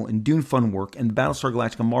fun people and do fun work. And the Battlestar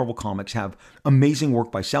Galactica Marvel Comics have amazing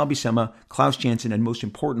work by Sal Buscema, Klaus Janson, and most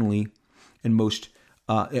importantly, and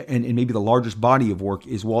maybe the largest body of work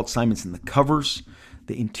is Walt Simonson. The covers,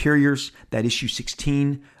 the interiors, that issue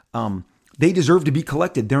 16, they deserve to be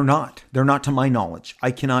collected. They're not to my knowledge.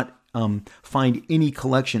 I cannot find any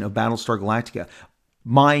collection of Battlestar Galactica.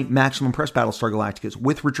 My Maximum Press Battlestar Galacticas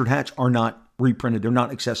with Richard Hatch are not reprinted. They're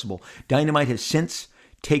not accessible. Dynamite has since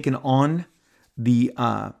taken on the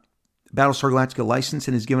Battlestar Galactica license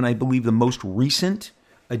and has given, I believe, the most recent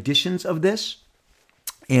editions of this.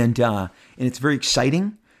 And it's very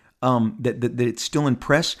exciting that it's still in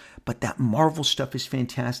press. But that Marvel stuff is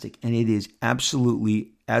fantastic. And it is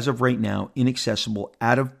absolutely, as of right now, inaccessible,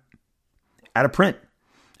 out of print,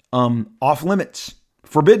 off limits,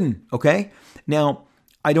 forbidden, okay? Now,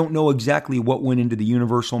 I don't know exactly what went into the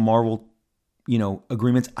Universal Marvel,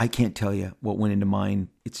 agreements. I can't tell you what went into mine.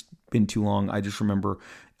 It's been too long. I just remember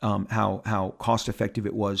how cost effective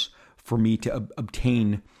it was for me to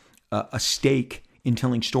obtain a stake in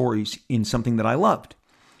telling stories in something that I loved.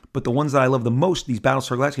 But the ones that I love the most, these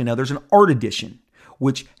Battlestar Galactica, now there's an art edition,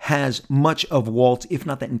 which has much of Walt's, if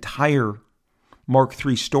not the entire Mark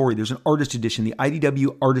III story. There's an artist edition, the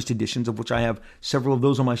IDW artist editions, of which I have several of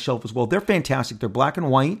those on my shelf as well. They're fantastic. They're black and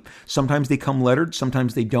white. Sometimes they come lettered,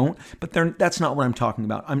 sometimes they don't. But that's not what I'm talking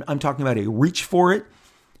about. I'm talking about a reach for it.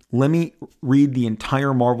 Let me read the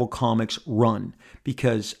entire Marvel Comics run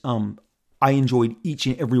because I enjoyed each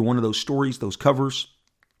and every one of those stories, those covers,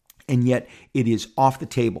 and yet it is off the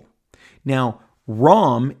table. Now,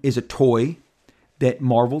 ROM is a toy that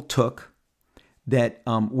Marvel took that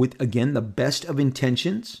with, again, the best of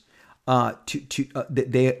intentions,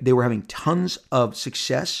 they were having tons of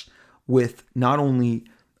success with not only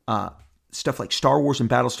stuff like Star Wars and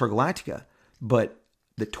Battlestar Galactica, but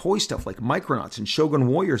the toy stuff like Micronauts and Shogun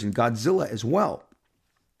Warriors and Godzilla as well.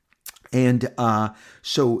 And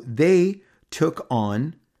so they took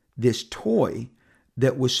on this toy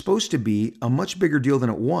that was supposed to be a much bigger deal than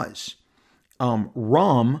it was.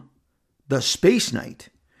 ROM, the Space Knight,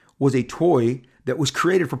 was a toy that was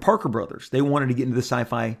created for Parker Brothers. They wanted to get into the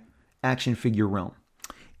sci-fi action figure realm.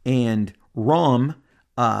 And ROM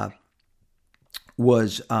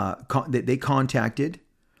they contacted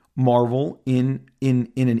Marvel in an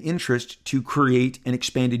interest to create an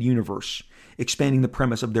expanded universe, expanding the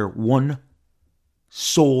premise of their one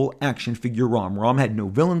sole action figure ROM. ROM had no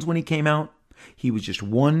villains when he came out. He was just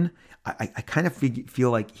one. I kind of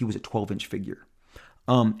feel like he was a 12-inch figure.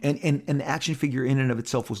 And the action figure in and of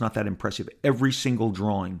itself was not that impressive. Every single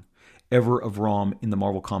drawing ever of ROM in the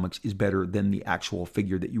Marvel Comics is better than the actual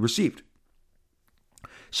figure that you received.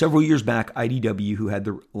 Several years back, IDW, who had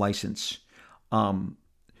the license,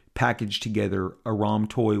 packaged together a ROM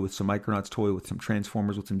toy with some Micronauts toy, with some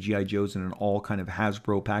Transformers, with some G.I. Joes, and an all kind of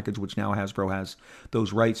Hasbro package, which now Hasbro has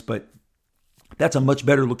those rights. But that's a much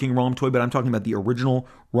better looking ROM toy, but I'm talking about the original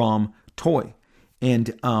ROM toy.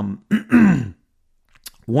 And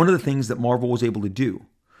one of the things that Marvel was able to do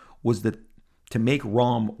was that to make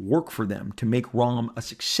ROM work for them, to make ROM a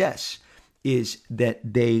success, is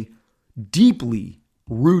that they deeply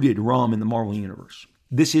rooted ROM in the Marvel Universe.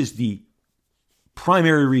 This is the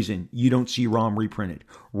primary reason you don't see ROM reprinted.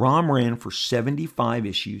 ROM ran for 75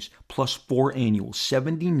 issues plus 4 annuals,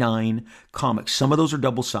 79 comics. Some of those are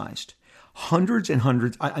double-sized. Hundreds and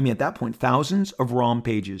hundreds, at that point, thousands of ROM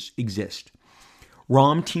pages exist.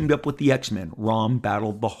 ROM teamed up with the X-Men. ROM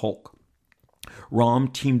battled the Hulk. ROM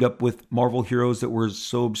teamed up with Marvel heroes that were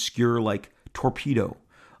so obscure like Torpedo.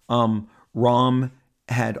 ROM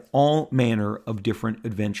had all manner of different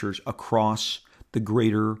adventures across the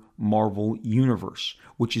greater Marvel universe,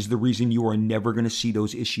 which is the reason you are never going to see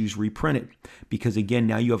those issues reprinted. Because again,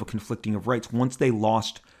 now you have a conflicting of rights. Once they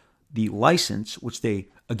lost the license, which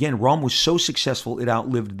ROM was so successful, it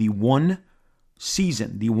outlived the one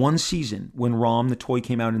season when ROM, the toy,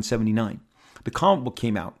 came out in 79. The comic book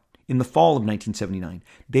came out in the fall of 1979.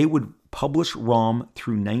 They would published ROM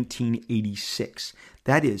through 1986.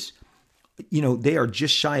 That is, they are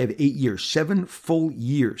just shy of 8 years, 7 full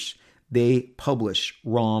years. They publish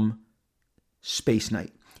ROM Space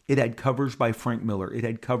Knight. It had covers by Frank Miller. It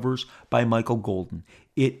had covers by Michael Golden.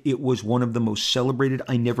 It was one of the most celebrated.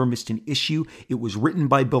 I never missed an issue. It was written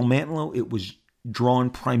by Bill Mantlo. It was drawn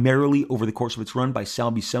primarily over the course of its run by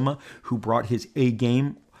Sal Buscema, who brought his A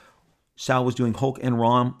game. Sal was doing Hulk and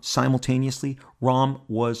ROM simultaneously. ROM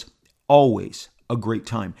was always a great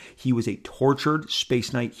time. He was a tortured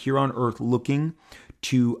Space Knight here on Earth looking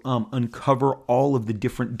to uncover all of the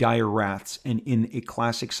different dire wraths. And in a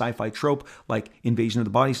classic sci-fi trope like Invasion of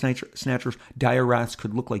the Body Snatchers, dire wraths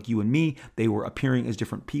could look like you and me. They were appearing as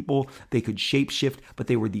different people. They could shapeshift, but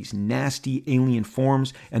they were these nasty alien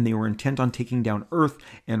forms, and they were intent on taking down Earth.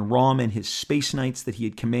 And Rom and his Space Knights that he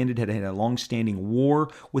had commanded had had a long-standing war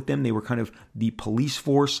with them. They were kind of the police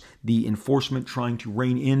force, the enforcement trying to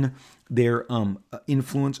rein in their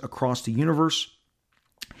influence across the universe.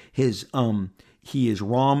 He is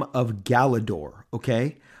Rom of Galador,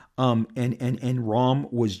 okay? And Rom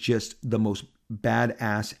was just the most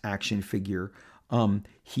badass action figure.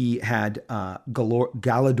 He had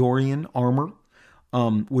Galadorian armor,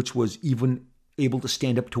 which was even able to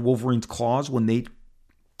stand up to Wolverine's claws when they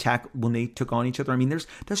took on each other. I mean, there's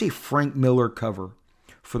a Frank Miller cover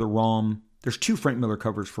for the Rom. There's 2 Frank Miller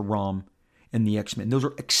covers for Rom and the X-Men. Those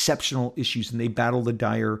are exceptional issues, and they battle the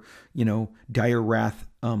dire wrath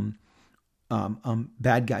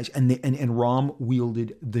bad guys, and Rom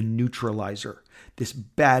wielded the Neutralizer, this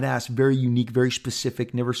badass, very unique, very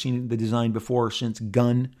specific, never seen the design before or since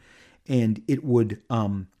gun, and it would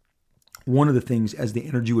one of the things, as the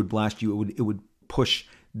energy would blast you, it would push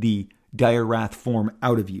the dire wrath form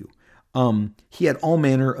out of you. He had all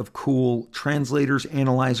manner of cool translators,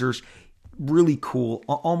 analyzers, really cool,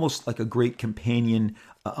 almost like a great companion,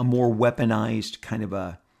 a more weaponized kind of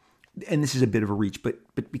and this is a bit of a reach, but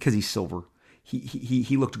because he's silver,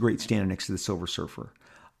 he looked great standing next to the Silver Surfer.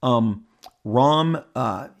 Rom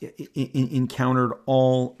encountered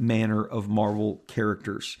all manner of Marvel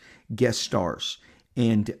characters, guest stars,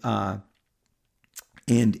 and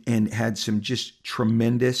had some just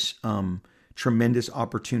tremendous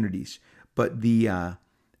opportunities. But the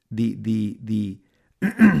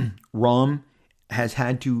Rom has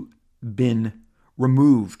had to been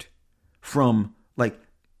removed from like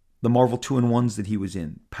the Marvel 2-in-1s that he was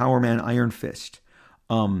in, Power Man, Iron Fist,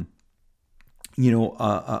 a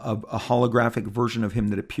holographic version of him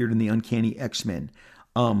that appeared in the Uncanny X-Men.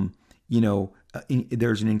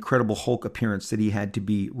 There's an Incredible Hulk appearance that he had to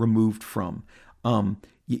be removed from. The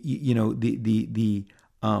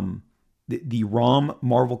Rom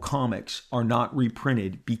Marvel comics are not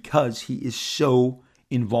reprinted because he is so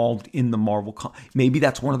involved in the Marvel. Maybe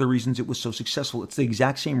that's one of the reasons it was so successful. It's the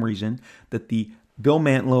exact same reason that the Bill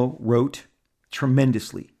Mantlo wrote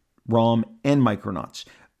tremendously Rom and Micronauts,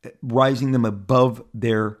 rising them above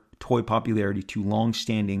their toy popularity to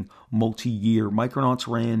long-standing, multi-year. Micronauts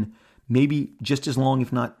ran maybe just as long,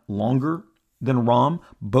 if not longer, than Rom,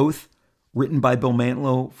 both written by Bill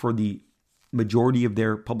Mantlo for the majority of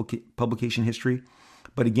their publication history.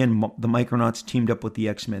 But again, the Micronauts teamed up with the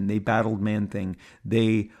X-Men. They battled Man-Thing.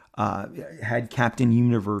 They had Captain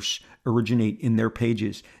Universe originate in their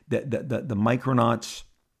pages. The Micronauts,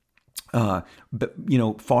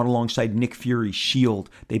 fought alongside Nick Fury,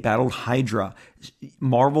 S.H.I.E.L.D. They battled Hydra.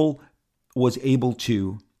 Marvel was able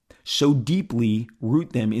to so deeply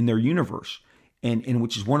root them in their universe, and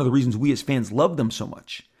which is one of the reasons we as fans love them so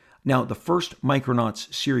much. Now, the first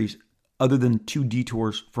Micronauts series, other than 2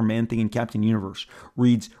 detours for Man-Thing and Captain Universe,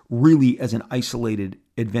 reads really as an isolated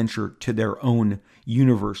adventure to their own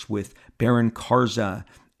universe with Baron Karza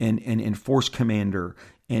and Force Commander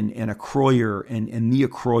and a Croyer and the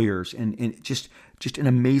Croyers and just an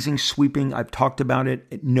amazing sweeping. I've talked about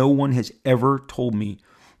it. No one has ever told me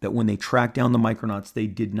that when they tracked down the Micronauts, they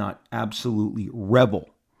did not absolutely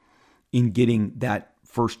revel in getting that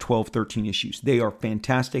first 12, 13 issues. They are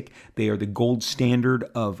fantastic. They are the gold standard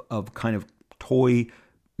of kind of toy,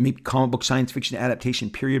 maybe comic book science fiction adaptation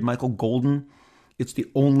period. Michael Golden, it's the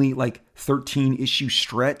only 13 issue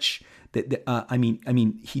stretch that I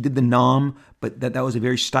mean he did the Nom, but that was a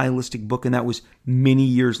very stylistic book, and that was many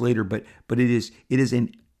years later. But it is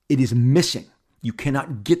missing. You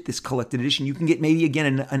cannot get this collected edition. You can get maybe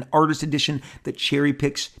again an artist edition that cherry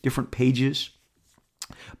picks different pages.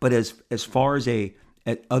 But as far as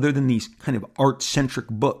other than these kind of art-centric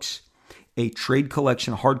books, a trade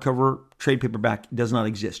collection, hardcover, trade paperback does not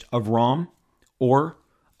exist of ROM or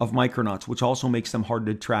of Micronauts, which also makes them hard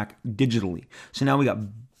to track digitally. So now we got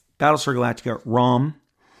Battlestar Galactica, ROM,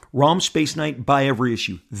 Rom Space Knight, buy every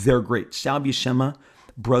issue. They're great. Sal Buscema,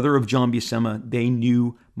 brother of John Buscema, they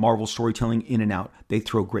knew Marvel storytelling in and out. They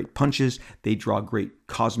throw great punches. They draw great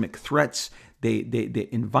cosmic threats. The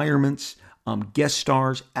environments, guest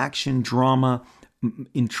stars, action, drama,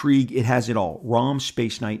 intrigue. It has it all. Rom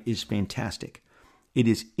Space Knight is fantastic. It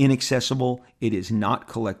is inaccessible. It is not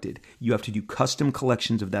collected. You have to do custom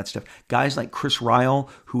collections of that stuff. Guys like Chris Ryle,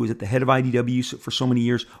 who was at the head of IDW for so many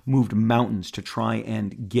years, moved mountains to try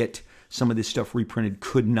and get some of this stuff reprinted,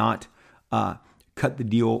 could not cut the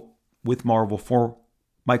deal with Marvel for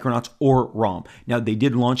Micronauts or ROM. Now, they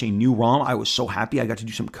did launch a new ROM. I was so happy. I got to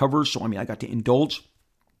do some covers, so I got to indulge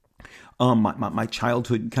my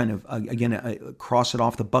childhood, kind of, again, cross it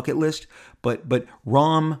off the bucket list. But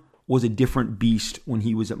ROM was a different beast when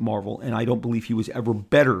he was at Marvel, and I don't believe he was ever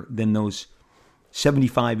better than those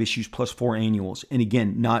 75 issues plus 4 annuals, and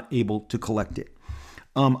again, not able to collect it.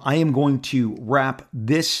 I am going to wrap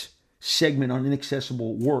this segment on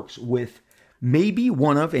Inaccessible Works with maybe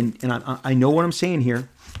one of, and I know what I'm saying here,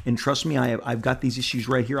 and trust me, I've got these issues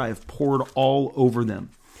right here. I have poured all over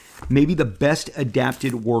them. Maybe the best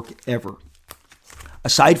adapted work ever.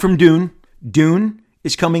 Aside from Dune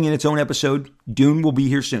is coming in its own episode. Dune will be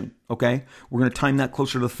here soon, okay? We're going to time that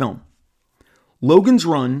closer to the film. Logan's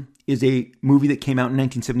Run is a movie that came out in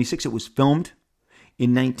 1976. It was filmed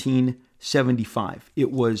in 1975.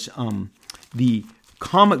 It was the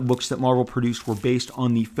comic books that Marvel produced were based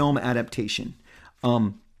on the film adaptation.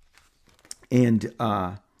 And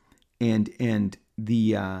the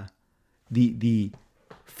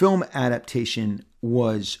film adaptation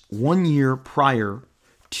was 1 year prior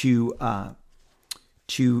to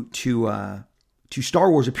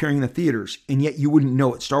Star Wars appearing in the theaters, and yet you wouldn't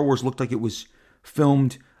know it. Star Wars looked like it was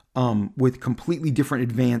filmed with completely different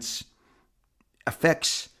advanced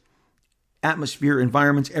effects, atmosphere,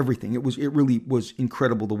 environments, everything. It really was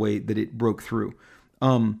incredible the way that it broke through.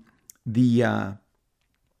 The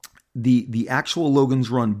actual Logan's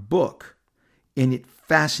Run book, and it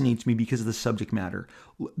fascinates me because of the subject matter.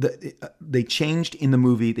 They changed in the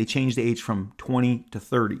movie. They changed the age from 20 to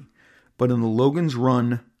 30. But in the Logan's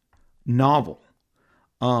Run novel,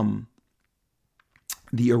 the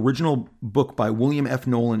original book by William F.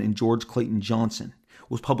 Nolan and George Clayton Johnson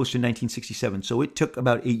was published in 1967. So it took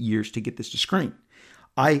about 8 years to get this to screen.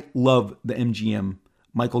 I love the MGM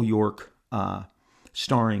Michael York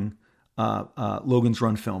starring Logan's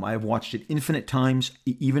Run film. I have watched it infinite times,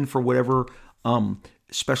 even for whatever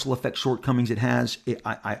special effects shortcomings it has.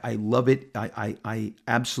 I love it. I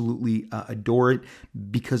absolutely adore it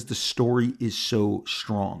because the story is so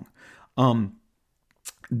strong. What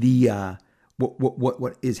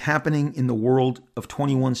is happening in the world of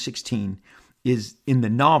 2116 is in the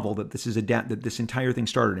novel that this entire thing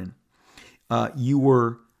started in. You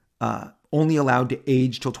were only allowed to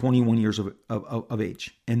age till 21 years of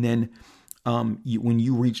age, and then when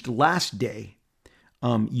you reached last day,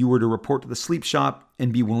 you were to report to the sleep shop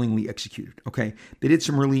and be willingly executed. Okay, they did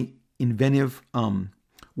some really inventive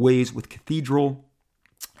ways with Cathedral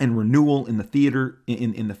and Renewal in the theater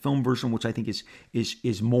in the film version, which I think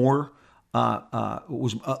is more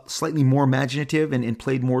was slightly more imaginative and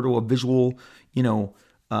played more to a visual,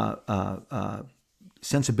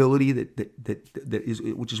 sensibility that is,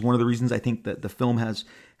 which is one of the reasons I think that the film has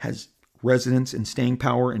resonance and staying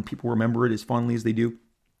power, and people remember it as fondly as they do.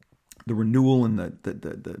 The renewal and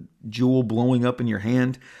the jewel blowing up in your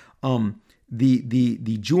hand.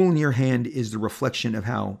 The jewel in your hand is the reflection of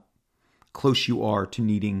how close you are to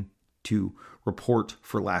needing to report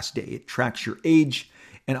for last day. It tracks your age.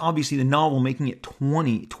 And obviously the novel making it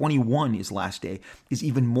 21 is last day is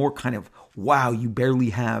even more kind of, wow, you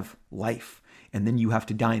barely have life. And then you have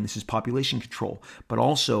to die, and this is population control. But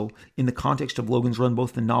also, in the context of Logan's Run,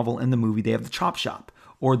 both the novel and the movie, they have the chop shop,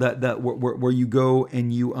 or where you go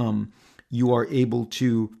and you are able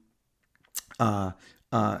to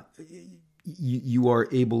you are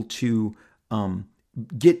able to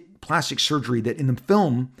get plastic surgery that in the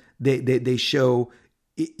film they show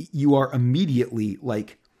you are immediately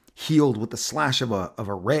like healed with the slash of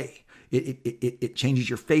a ray. It changes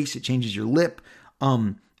your face, it changes your lip.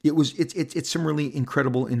 It's some really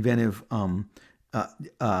incredible, inventive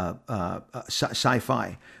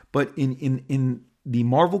sci-fi. But in the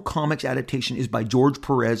Marvel Comics adaptation is by George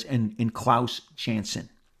Perez and Klaus Janson.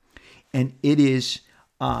 And it is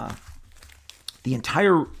the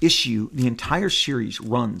entire series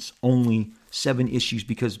runs only 7 issues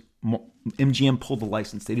because MGM pulled the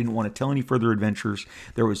license. They didn't want to tell any further adventures.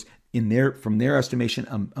 There was, from their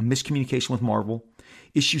estimation, a miscommunication with Marvel.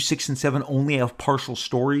 Issue 6 and 7 only have partial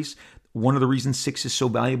stories. one of the reasons 6 is so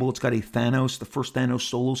valuable. It's got a Thanos, the first Thanos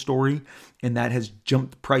solo story, and that has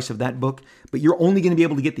jumped the price of that book. But you're only going to be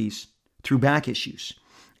able to get these through back issues.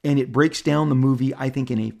 And it breaks down the movie, I think,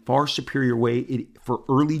 in a far superior way. For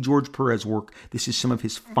early George Perez work, this is some of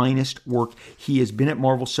his finest work. He has been at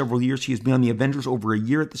Marvel several years. He has been on the Avengers over a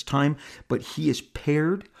year at this time, but he is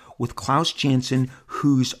paired with Klaus Janson,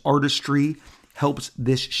 whose artistry helps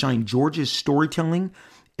this shine. George's storytelling,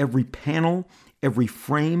 every panel, every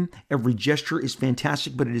frame, every gesture is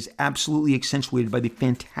fantastic, but it is absolutely accentuated by the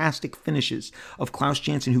fantastic finishes of Klaus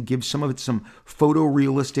Janson, who gives some of it some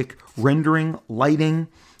photorealistic rendering, lighting,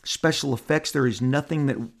 special effects. There is nothing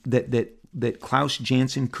that Klaus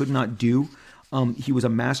Janson could not do. He was a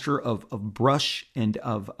master of brush and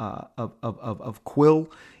of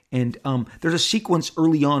quill. And there's a sequence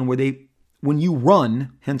early on where when you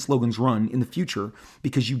run, hence Logan's Run, in the future,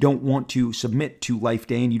 because you don't want to submit to Life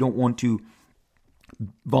Day and you don't want to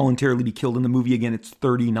voluntarily be killed in the movie. Again, it's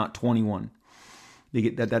 30, not 21. They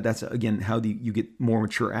get that's again how you get more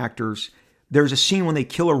mature actors. There's a scene when they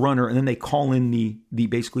kill a runner and then they call in the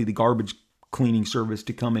basically the garbage cleaning service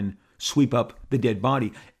to come and sweep up the dead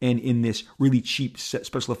body. And in this really cheap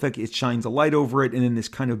special effect, it shines a light over it, and in this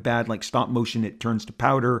kind of bad like stop motion, it turns to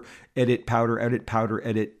powder, edit,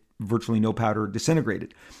 virtually no powder,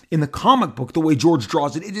 disintegrated. In the comic book, the way George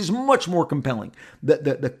draws it, it is much more compelling.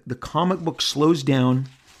 The comic book slows down,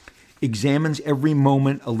 examines every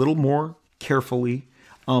moment a little more carefully,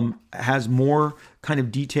 has more kind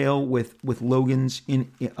of detail with Logan's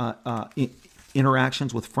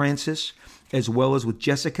interactions with Francis as well as with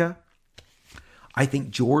Jessica. I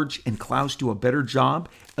think George and Klaus do a better job.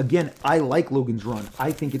 Again, I like Logan's Run.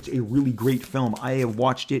 I think it's a really great film. I have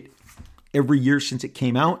watched it every year since it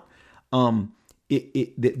came out. The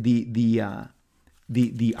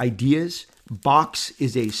ideas. Box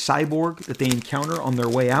is a cyborg that they encounter on their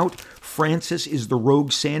way out. Francis is the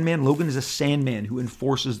rogue Sandman. Logan is a Sandman who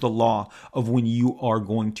enforces the law of when you are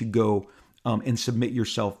going to go and submit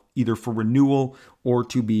yourself either for renewal or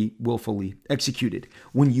to be willfully executed.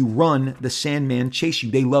 When you run, the Sandman chase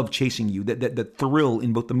you. They love chasing you. The thrill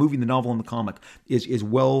in both the movie, the novel, and the comic is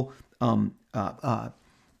well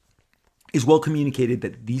communicated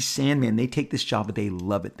that these Sandmen, they take this job, but they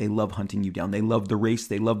love it. They love hunting you down. They love the race.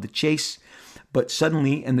 They love the chase. But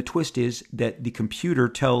suddenly, and the twist is that the computer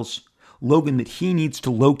tells Logan that he needs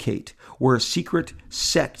to locate where a secret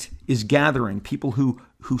sect is gathering people who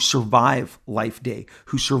survive Life Day,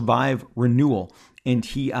 who survive renewal. And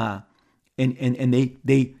he and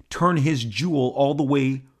they turn his jewel all the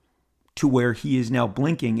way to where he is now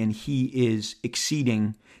blinking and he is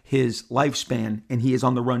exceeding his lifespan, and he is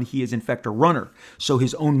on the run. He is in fact a runner. So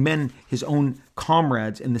his own men, his own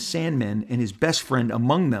comrades and the Sandmen and his best friend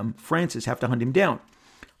among them, Francis, have to hunt him down.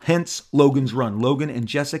 Hence Logan's Run. Logan and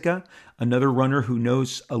Jessica, another runner who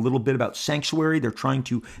knows a little bit about Sanctuary. The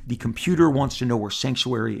computer wants to know where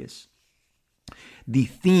Sanctuary is. The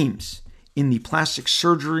themes in the plastic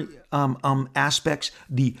surgery aspects,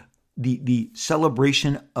 the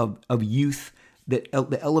celebration of youth,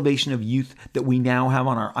 the elevation of youth that we now have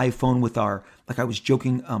on our iPhone with our, like I was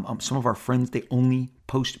joking, some of our friends, they only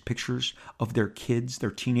post pictures of their kids, their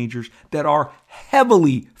teenagers that are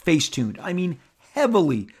heavily face-tuned. I mean,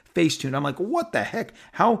 heavily face-tuned. I'm like, what the heck?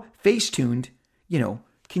 How face-tuned,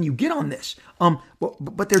 can you get on this?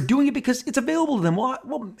 But they're doing it because it's available to them.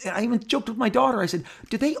 Well, I even joked with my daughter. I said,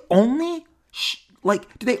 do they only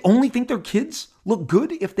think their kids look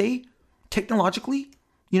good if they technologically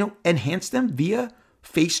enhance them via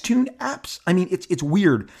Facetune apps? I mean, it's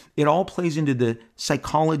weird. It all plays into the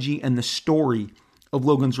psychology and the story of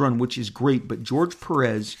Logan's Run, which is great. But George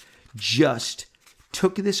Perez just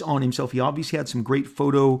took this on himself. He obviously had some great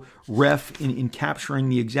photo ref in capturing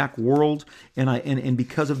the exact world. And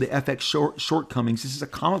because of the FX shortcomings, this is a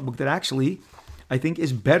comic book that actually I think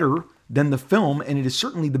is better than the film. And it is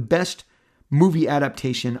certainly the best movie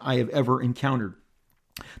adaptation I have ever encountered.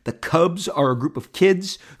 The Cubs are a group of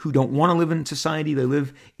kids who don't want to live in society. They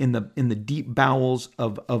live in the deep bowels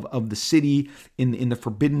of the city, in the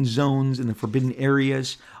forbidden zones, in the forbidden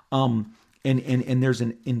areas. And there's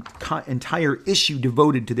an entire issue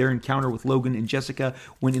devoted to their encounter with Logan and Jessica.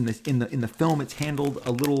 When in the film it's handled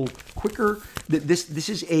a little quicker. This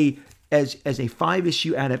is as a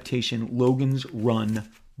 5-issue adaptation. Logan's Run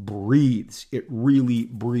breathes. It really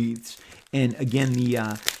breathes. And again,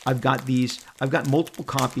 I've got multiple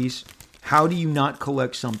copies. How do you not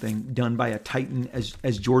collect something done by a titan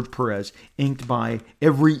as George Perez, inked by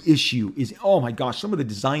every issue? Is, oh my gosh, some of the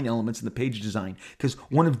design elements in the page design, because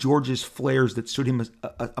one of George's flares that stood him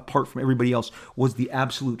apart from everybody else was the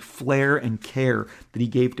absolute flair and care that he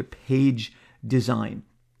gave to page design.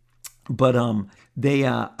 But they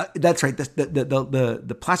that's right.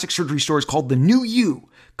 The plastic surgery store is called the New You.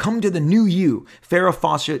 Come to the New You. Farrah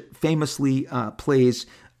Fawcett famously plays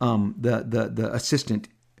the assistant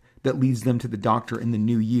that leads them to the doctor in the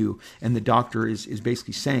New You, and the doctor is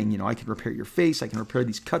basically saying, I can repair your face, I can repair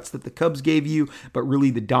these cuts that the Cubs gave you, but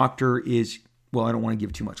really the doctor is, well, I don't want to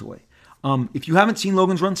give too much away. If you haven't seen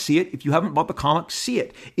Logan's Run, see it. If you haven't bought the comic, see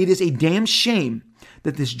it. It is a damn shame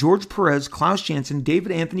that this George Perez, Klaus Janson,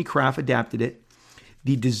 David Anthony Kraft adapted it.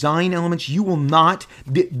 The design elements, you will not.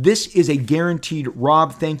 This is a guaranteed.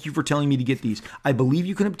 Rob, thank you for telling me to get these. I believe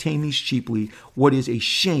you can obtain these cheaply. What is a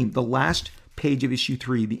shame, the last page of issue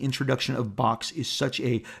 3, the introduction of Box, is such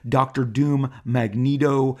a Doctor Doom,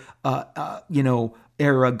 Magneto, era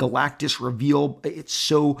Galactus reveal. It's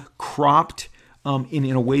so cropped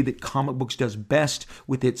in a way that comic books does best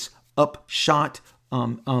with its upshot.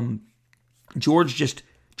 George just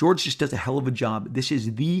does a hell of a job. This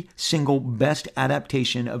is the single best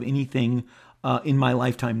adaptation of anything in my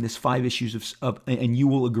lifetime. This 5 issues of and you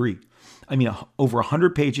will agree. I mean, over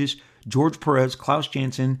 100 pages. George Perez, Klaus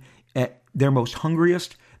Janson, at their most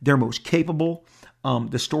hungriest, their most capable.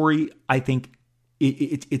 The story, I think,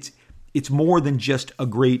 it's more than just a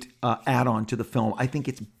great add-on to the film. I think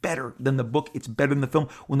it's better than the book. It's better than the film.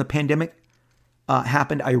 When the pandemic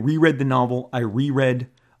happened, I reread the novel. I reread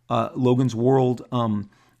Logan's World,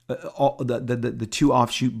 all the 2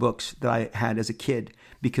 offshoot books that I had as a kid,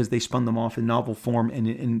 because they spun them off in novel form,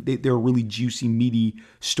 and they're really juicy, meaty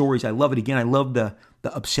stories. I love it. Again, I love the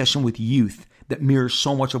obsession with youth that mirrors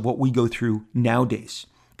so much of what we go through nowadays.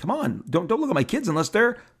 Come on, don't look at my kids unless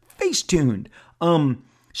they're face-tuned.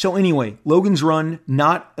 So anyway, Logan's Run,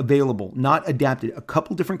 not available, not adapted. A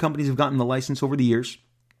couple different companies have gotten the license over the years,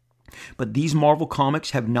 but these Marvel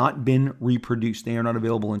comics have not been reproduced. They are not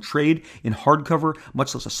available in trade, in hardcover,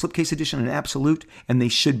 much less a slipcase edition in Absolute, and they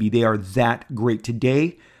should be. They are that great.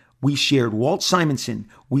 Today, we shared Walt Simonson,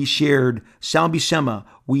 we shared Sal Buscema,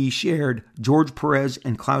 we shared George Perez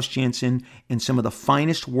and Klaus Janson, and some of the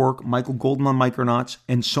finest work, Michael Golden on Micronauts,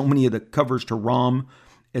 and so many of the covers to ROM,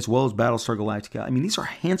 as well as Battlestar Galactica. I mean, these are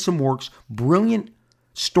handsome works, brilliant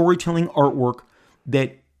storytelling artwork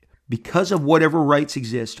that, because of whatever rights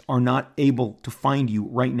exist, are not able to find you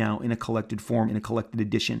right now in a collected form, in a collected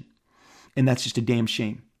edition. And that's just a damn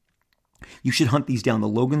shame. You should hunt these down. The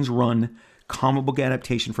Logan's Run comic book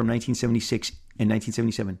adaptation from 1976 and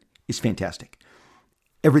 1977 is fantastic.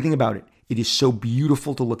 Everything about it. It is so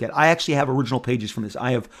beautiful to look at. I actually have original pages from this.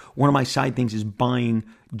 I have, one of my side things is buying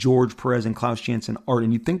George Perez and Klaus Janson art.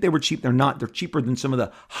 And you'd think they were cheap. They're not. They're cheaper than some of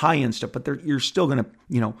the high-end stuff, but you're still going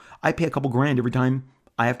to, I pay a couple grand every time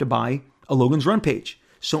I have to buy a Logan's Run page.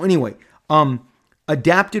 So anyway,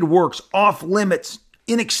 adapted works, off limits,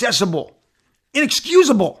 inaccessible,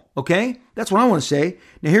 inexcusable. Okay? That's what I want to say.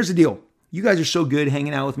 Now here's the deal. You guys are so good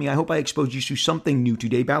hanging out with me. I hope I exposed you to something new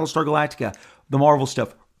today. Battlestar Galactica, the Marvel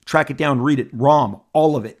stuff. Track it down, read it. ROM,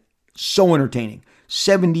 all of it. So entertaining.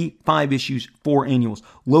 75 issues, 4 annuals.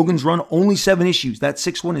 Logan's Run, only 7 issues. That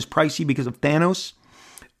 6th one is pricey because of Thanos.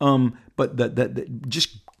 But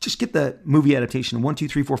just get the movie adaptation. 1, 2,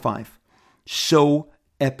 3, 4, 5. So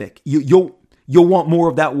epic. You'll want more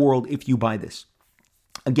of that world if you buy this.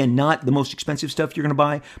 Again, not the most expensive stuff you're going to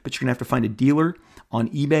buy, but you're going to have to find a dealer on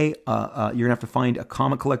eBay. You're going to have to find a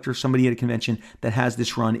comic collector, somebody at a convention that has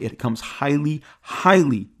this run. It comes highly,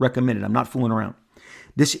 highly recommended. I'm not fooling around.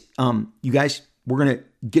 This, you guys, we're going to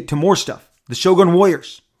get to more stuff. The Shogun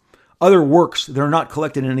Warriors, other works that are not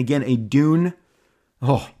collected. And again, a Dune.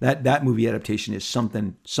 Oh, that movie adaptation is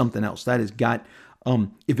something else. That has got,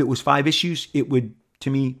 if it was 5 issues, it would,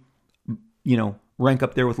 to me, rank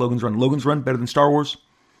up there with Logan's Run. Logan's Run, better than Star Wars,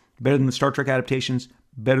 better than the Star Trek adaptations,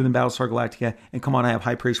 better than Battlestar Galactica. And come on, I have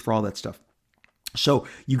high praise for all that stuff. So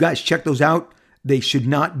you guys check those out. They should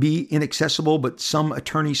not be inaccessible, but some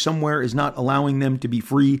attorney somewhere is not allowing them to be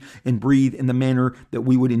free and breathe in the manner that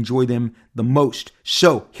we would enjoy them the most.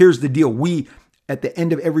 So here's the deal. At the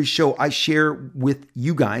end of every show, I share with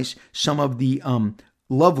you guys some of the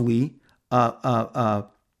lovely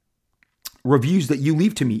reviews that you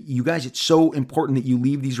leave to me. You guys, it's so important that you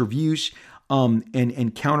leave these reviews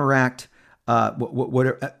and counteract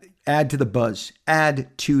whatever. Add to the buzz.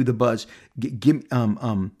 Add to the buzz.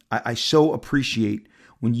 I so appreciate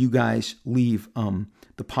when you guys leave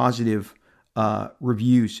the positive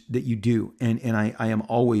reviews that you do, and I am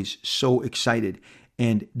always so excited.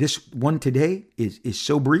 And this one today is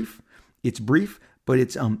so brief. It's brief, but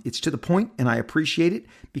it's to the point, and I appreciate it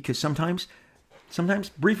because sometimes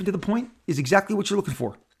brief and to the point is exactly what you're looking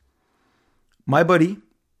for. My buddy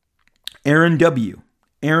Aaron W.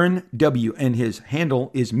 Aaron W., and his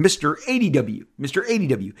handle is Mr. 80W. Mr.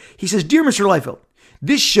 80W. He says, Dear Mr. Liefeld,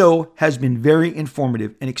 this show has been very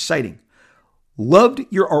informative and exciting. Loved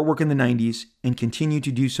your artwork in the 90s and continue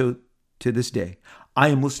to do so to this day. I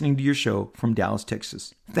am listening to your show from Dallas,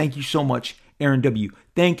 Texas. Thank you so much, Aaron W.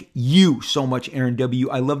 Thank you so much, Aaron W.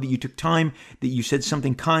 I love that you took time, that you said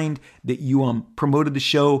something kind, that you promoted the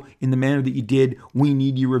show in the manner that you did. We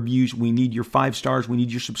need your reviews. We need your 5 stars. We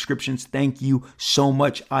need your subscriptions. Thank you so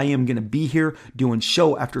much. I am going to be here doing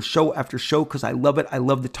show after show after show because I love it. I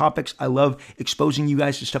love the topics. I love exposing you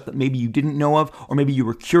guys to stuff that maybe you didn't know of or maybe you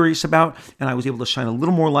were curious about, and I was able to shine a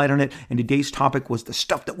little more light on it. And today's topic was the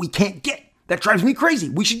stuff that we can't get. That drives me crazy.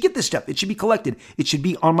 We should get this stuff. It should be collected. It should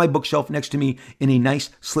be on my bookshelf next to me in a nice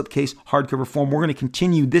slipcase hardcover form. We're going to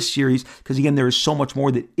continue this series because, again, there is so much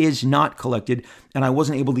more that is not collected, and I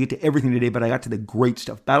wasn't able to get to everything today, but I got to the great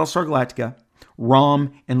stuff. Battlestar Galactica,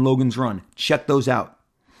 ROM, and Logan's Run. Check those out.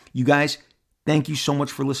 You guys, thank you so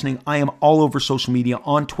much for listening. I am all over social media.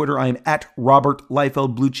 On Twitter, I am at Robert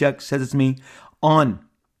Liefeld. Blue check says it's me. On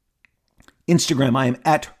Instagram, I am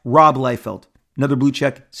at Rob Liefeld. Another blue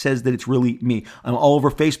check says that it's really me. I'm all over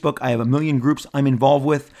Facebook. I have a million groups I'm involved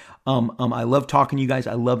with. I love talking to you guys.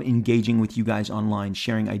 I love engaging with you guys online,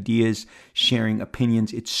 sharing ideas, sharing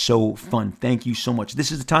opinions. It's so fun. Thank you so much.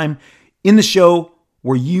 This is the time in the show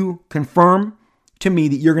where you confirm to me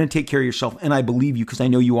that you're going to take care of yourself. And I believe you because I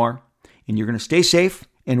know you are. And you're going to stay safe.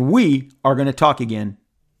 And we are going to talk again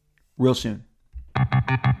real soon.